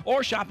parking,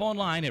 or shop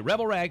online at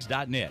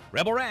rebelrags.net.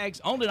 Rebel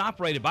Rags, owned and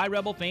operated by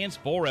Rebel fans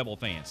for Rebel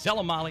fans. Sell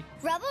them, Molly.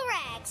 Rebel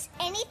Rags,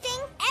 anything,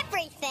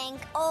 everything,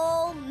 Ole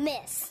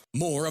Miss.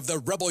 More of the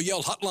Rebel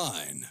Yell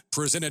Hotline,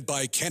 presented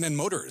by Cannon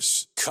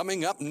Motors,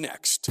 coming up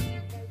next.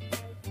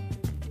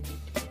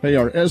 Hey,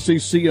 our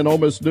SEC and Ole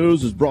Miss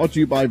news is brought to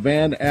you by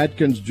Van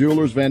Atkins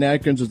Jewelers. Van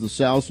Atkins is the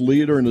South's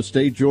leader in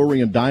estate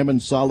jewelry and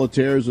diamond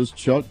solitaires. As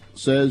Chuck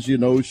says, you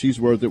know she's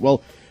worth it.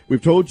 Well,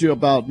 we've told you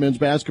about men's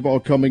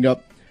basketball coming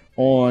up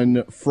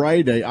on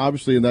Friday,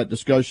 obviously in that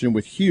discussion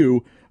with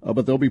Hugh,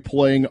 but they'll be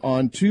playing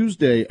on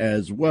Tuesday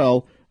as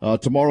well.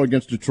 Tomorrow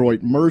against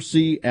Detroit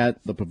Mercy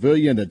at the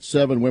Pavilion at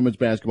 7. Women's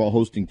basketball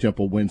hosting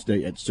Temple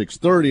Wednesday at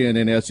 6:30. And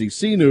in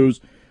SEC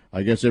news,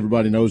 I guess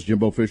everybody knows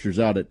Jimbo Fisher's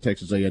out at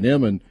Texas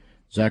A&M and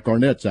Zach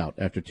Arnett's out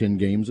after 10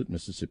 games at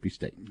Mississippi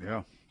State.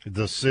 Yeah.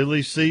 The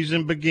silly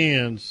season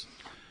begins.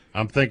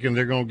 I'm thinking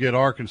they're going to get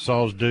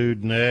Arkansas's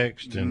dude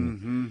next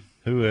and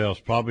who else?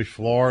 Probably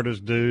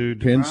Florida's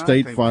dude. Penn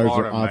State fires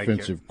their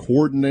offensive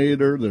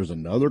coordinator. There's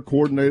another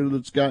coordinator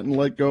that's gotten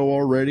let go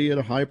already at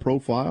a high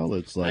profile.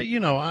 It's like,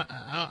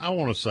 I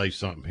want to say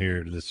something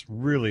here that's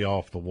really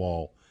off the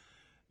wall.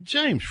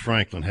 James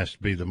Franklin has to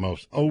be the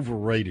most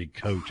overrated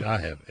coach I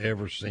have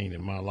ever seen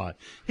in my life.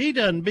 He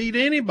doesn't beat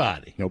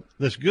anybody. Nope.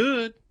 That's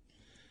good.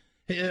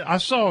 I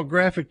saw a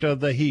graphic the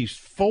other day. He's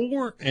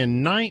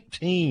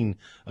 4-19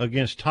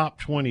 against top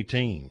 20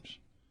 teams.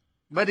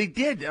 But he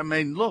did. I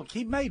mean, look,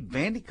 he made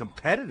Vandy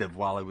competitive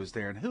while he was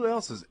there, and who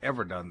else has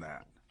ever done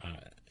that?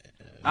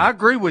 I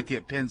agree with you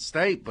at Penn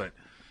State, but,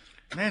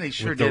 man, he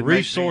sure with did. The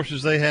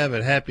resources they have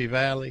at Happy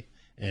Valley,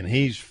 and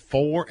he's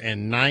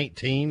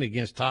 4-19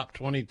 against top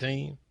 20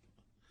 team.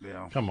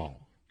 Yeah. Come on.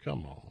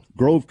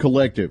 Grove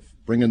Collective,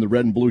 bringing the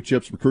Red and Blue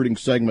Chips recruiting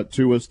segment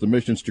to us. The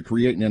mission's to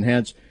create and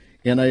enhance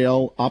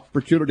NIL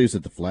opportunities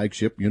at the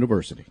flagship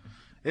university.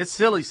 It's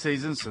silly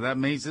season, so that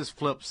means it's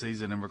flip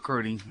season in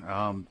recruiting.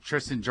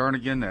 Tristan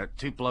Jernigan, that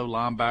Tupelo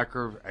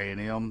linebacker,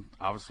 A&M,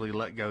 obviously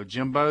let go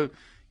Jimbo.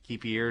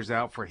 Keep your ears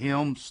out for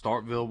him.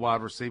 Starkville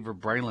wide receiver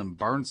Braylon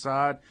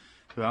Burnside,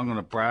 who I'm going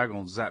to brag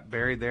on Zach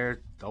Berry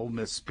there. The Ole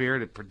Miss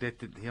Spirit had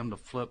predicted him to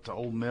flip to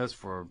Ole Miss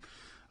for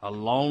a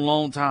long,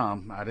 long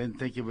time. I didn't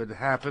think it would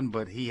happen,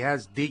 but he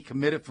has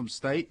decommitted from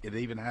state. It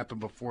even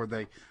happened before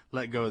they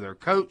let go of their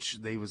coach.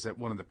 He was at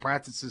one of the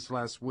practices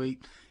last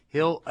week.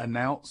 He'll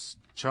announce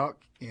Chuck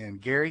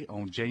and Gary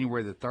on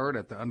January the 3rd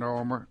at the Under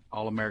Armour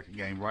All-American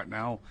game. Right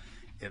now,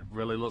 it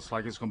really looks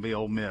like it's going to be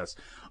Ole Miss.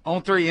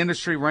 On 3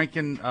 industry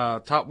ranking,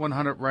 top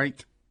 100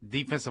 ranked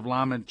defensive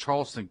lineman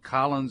Charleston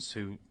Collins,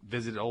 who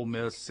visited Ole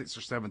Miss 6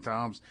 or 7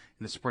 times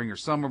in the spring or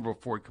summer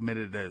before he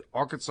committed to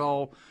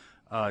Arkansas,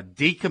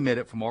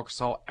 decommitted from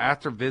Arkansas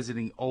after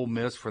visiting Ole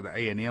Miss for the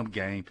A&M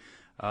game.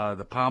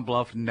 The Pine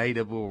Bluff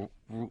native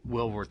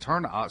will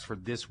return to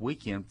Oxford this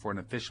weekend for an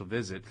official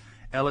visit.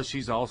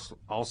 LSU's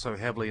also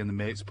heavily in the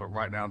mix, but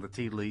right now the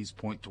tea leaves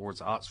point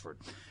towards Oxford.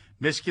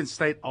 Michigan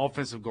State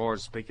offensive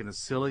guards, speaking of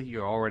silly, you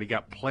already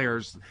got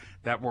players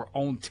that were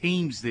on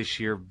teams this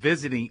year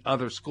visiting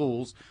other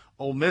schools.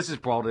 Ole Miss has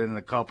brought in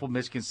a couple.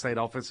 Michigan State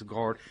offensive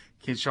guard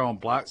Kenshawn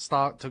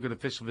Blackstock took an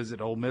official visit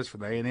to Ole Miss for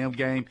the A&M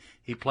game.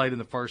 He played in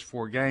the first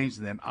 4 games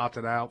and then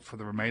opted out for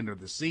the remainder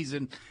of the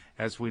season.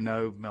 As we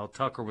know, Mel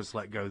Tucker was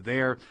let go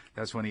there.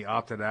 That's when he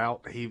opted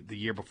out. The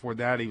year before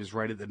that, he was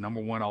rated the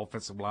number 1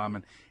 offensive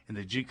lineman in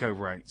the JUCO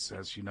ranks.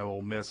 As you know,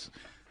 Ole Miss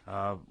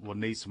will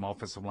need some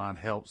offensive line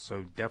help,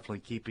 so definitely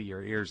keep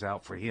your ears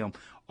out for him.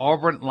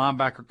 Auburn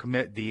linebacker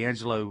commit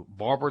D'Angelo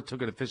Barber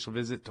took an official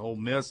visit to Ole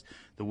Miss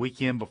the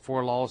weekend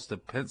before loss. The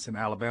Pinson,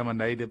 Alabama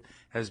native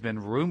has been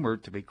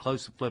rumored to be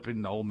close to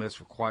flipping to Ole Miss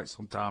for quite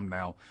some time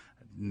now.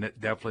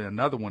 Definitely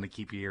another one to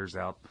keep your ears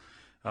out.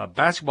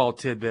 Basketball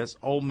tidbits: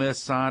 Ole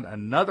Miss signed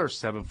another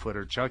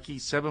 7-footer, Chucky,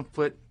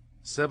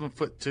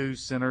 7'2"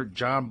 center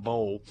John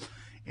Bowl,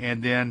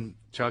 and then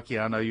Chucky,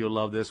 I know you'll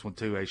love this one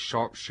too, a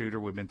sharpshooter.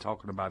 We've been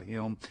talking about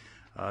him.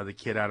 The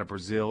kid out of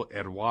Brazil,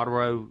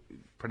 Eduardo,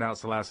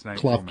 pronounce the last name.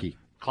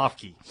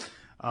 Klofke.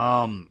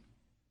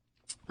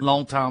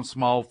 Long-time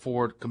small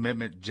forward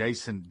commitment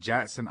Jason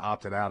Jackson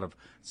opted out of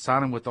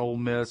signing with Ole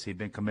Miss. He'd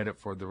been committed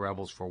for the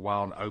Rebels for a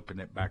while and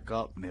opened it back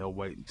up, and he'll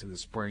wait until the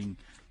spring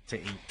to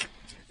eat.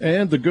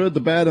 And the good, the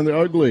bad, and the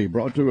ugly,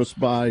 brought to us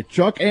by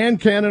Chuck and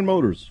Cannon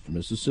Motors from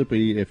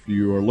Mississippi. If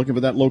you are looking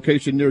for that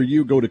location near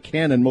you, go to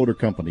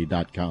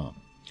CannonMotorCompany.com.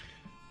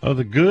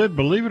 The good,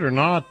 believe it or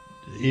not,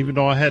 even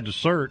though I had to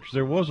search,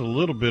 there was a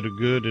little bit of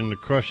good in the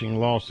crushing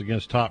loss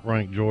against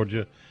top-ranked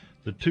Georgia.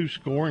 The 2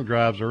 scoring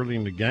drives early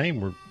in the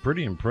game were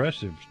pretty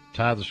impressive,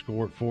 tie the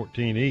score at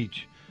 14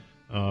 each.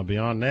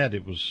 Beyond that,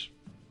 it was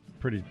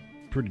pretty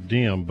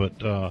dim.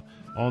 But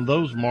on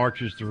those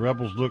marches, the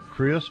Rebels looked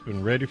crisp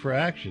and ready for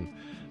action.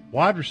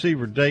 Wide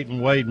receiver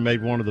Dayton Wade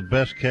made one of the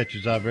best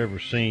catches I've ever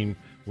seen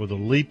with a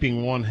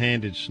leaping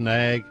one-handed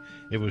snag.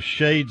 It was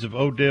shades of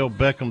Odell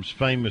Beckham's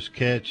famous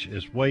catch,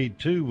 as Wade,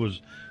 too,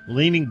 was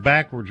leaning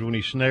backwards when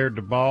he snared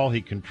the ball.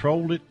 He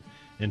controlled it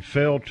and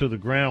fell to the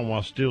ground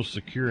while still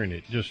securing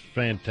it. Just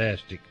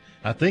fantastic.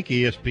 I think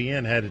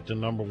ESPN had it the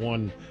number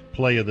 1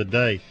 play of the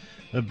day.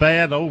 The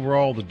bad,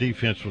 overall, the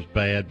defense was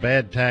bad.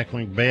 Bad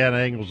tackling, bad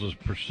angles of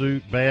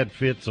pursuit, bad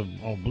fits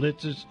on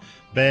blitzes,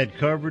 bad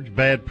coverage,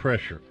 bad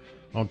pressure.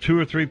 On 2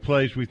 or 3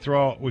 plays, we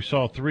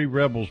saw 3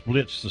 Rebels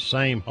blitz the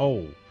same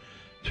hole.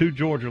 2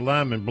 Georgia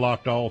linemen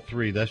blocked all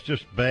 3. That's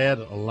just bad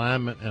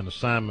alignment and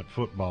assignment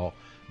football.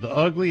 The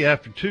ugly,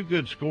 after 2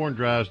 good scoring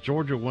drives,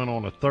 Georgia went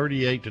on a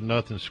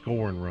 38-0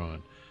 scoring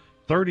run.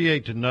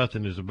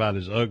 38-0 is about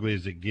as ugly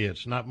as it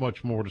gets. Not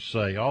much more to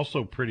say.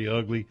 Also pretty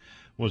ugly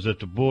was that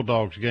the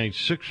Bulldogs gained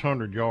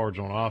 600 yards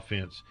on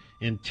offense.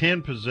 In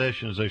 10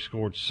 possessions, they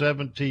scored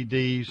 7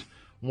 TDs,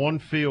 1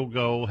 field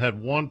goal,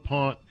 had 1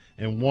 punt,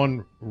 and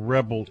 1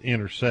 Rebel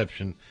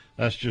interception.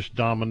 That's just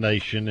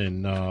domination,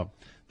 and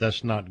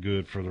that's not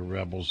good for the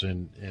Rebels,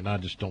 and I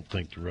just don't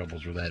think the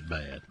Rebels are that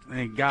bad.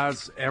 And,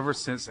 guys, ever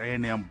since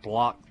A&M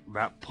blocked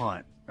that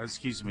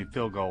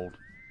field goal,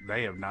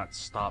 they have not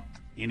stopped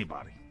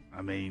anybody.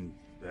 I mean,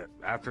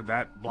 after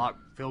that blocked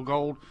field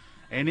goal,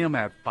 A&M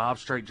had 5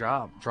 straight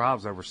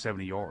drives over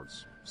 70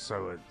 yards.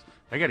 So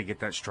they got to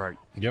get that straight.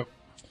 Yep.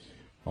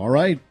 All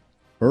right.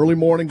 Early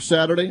morning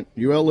Saturday,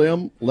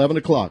 ULM, 11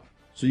 o'clock.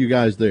 See you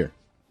guys there.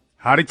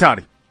 Howdy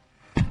toddy.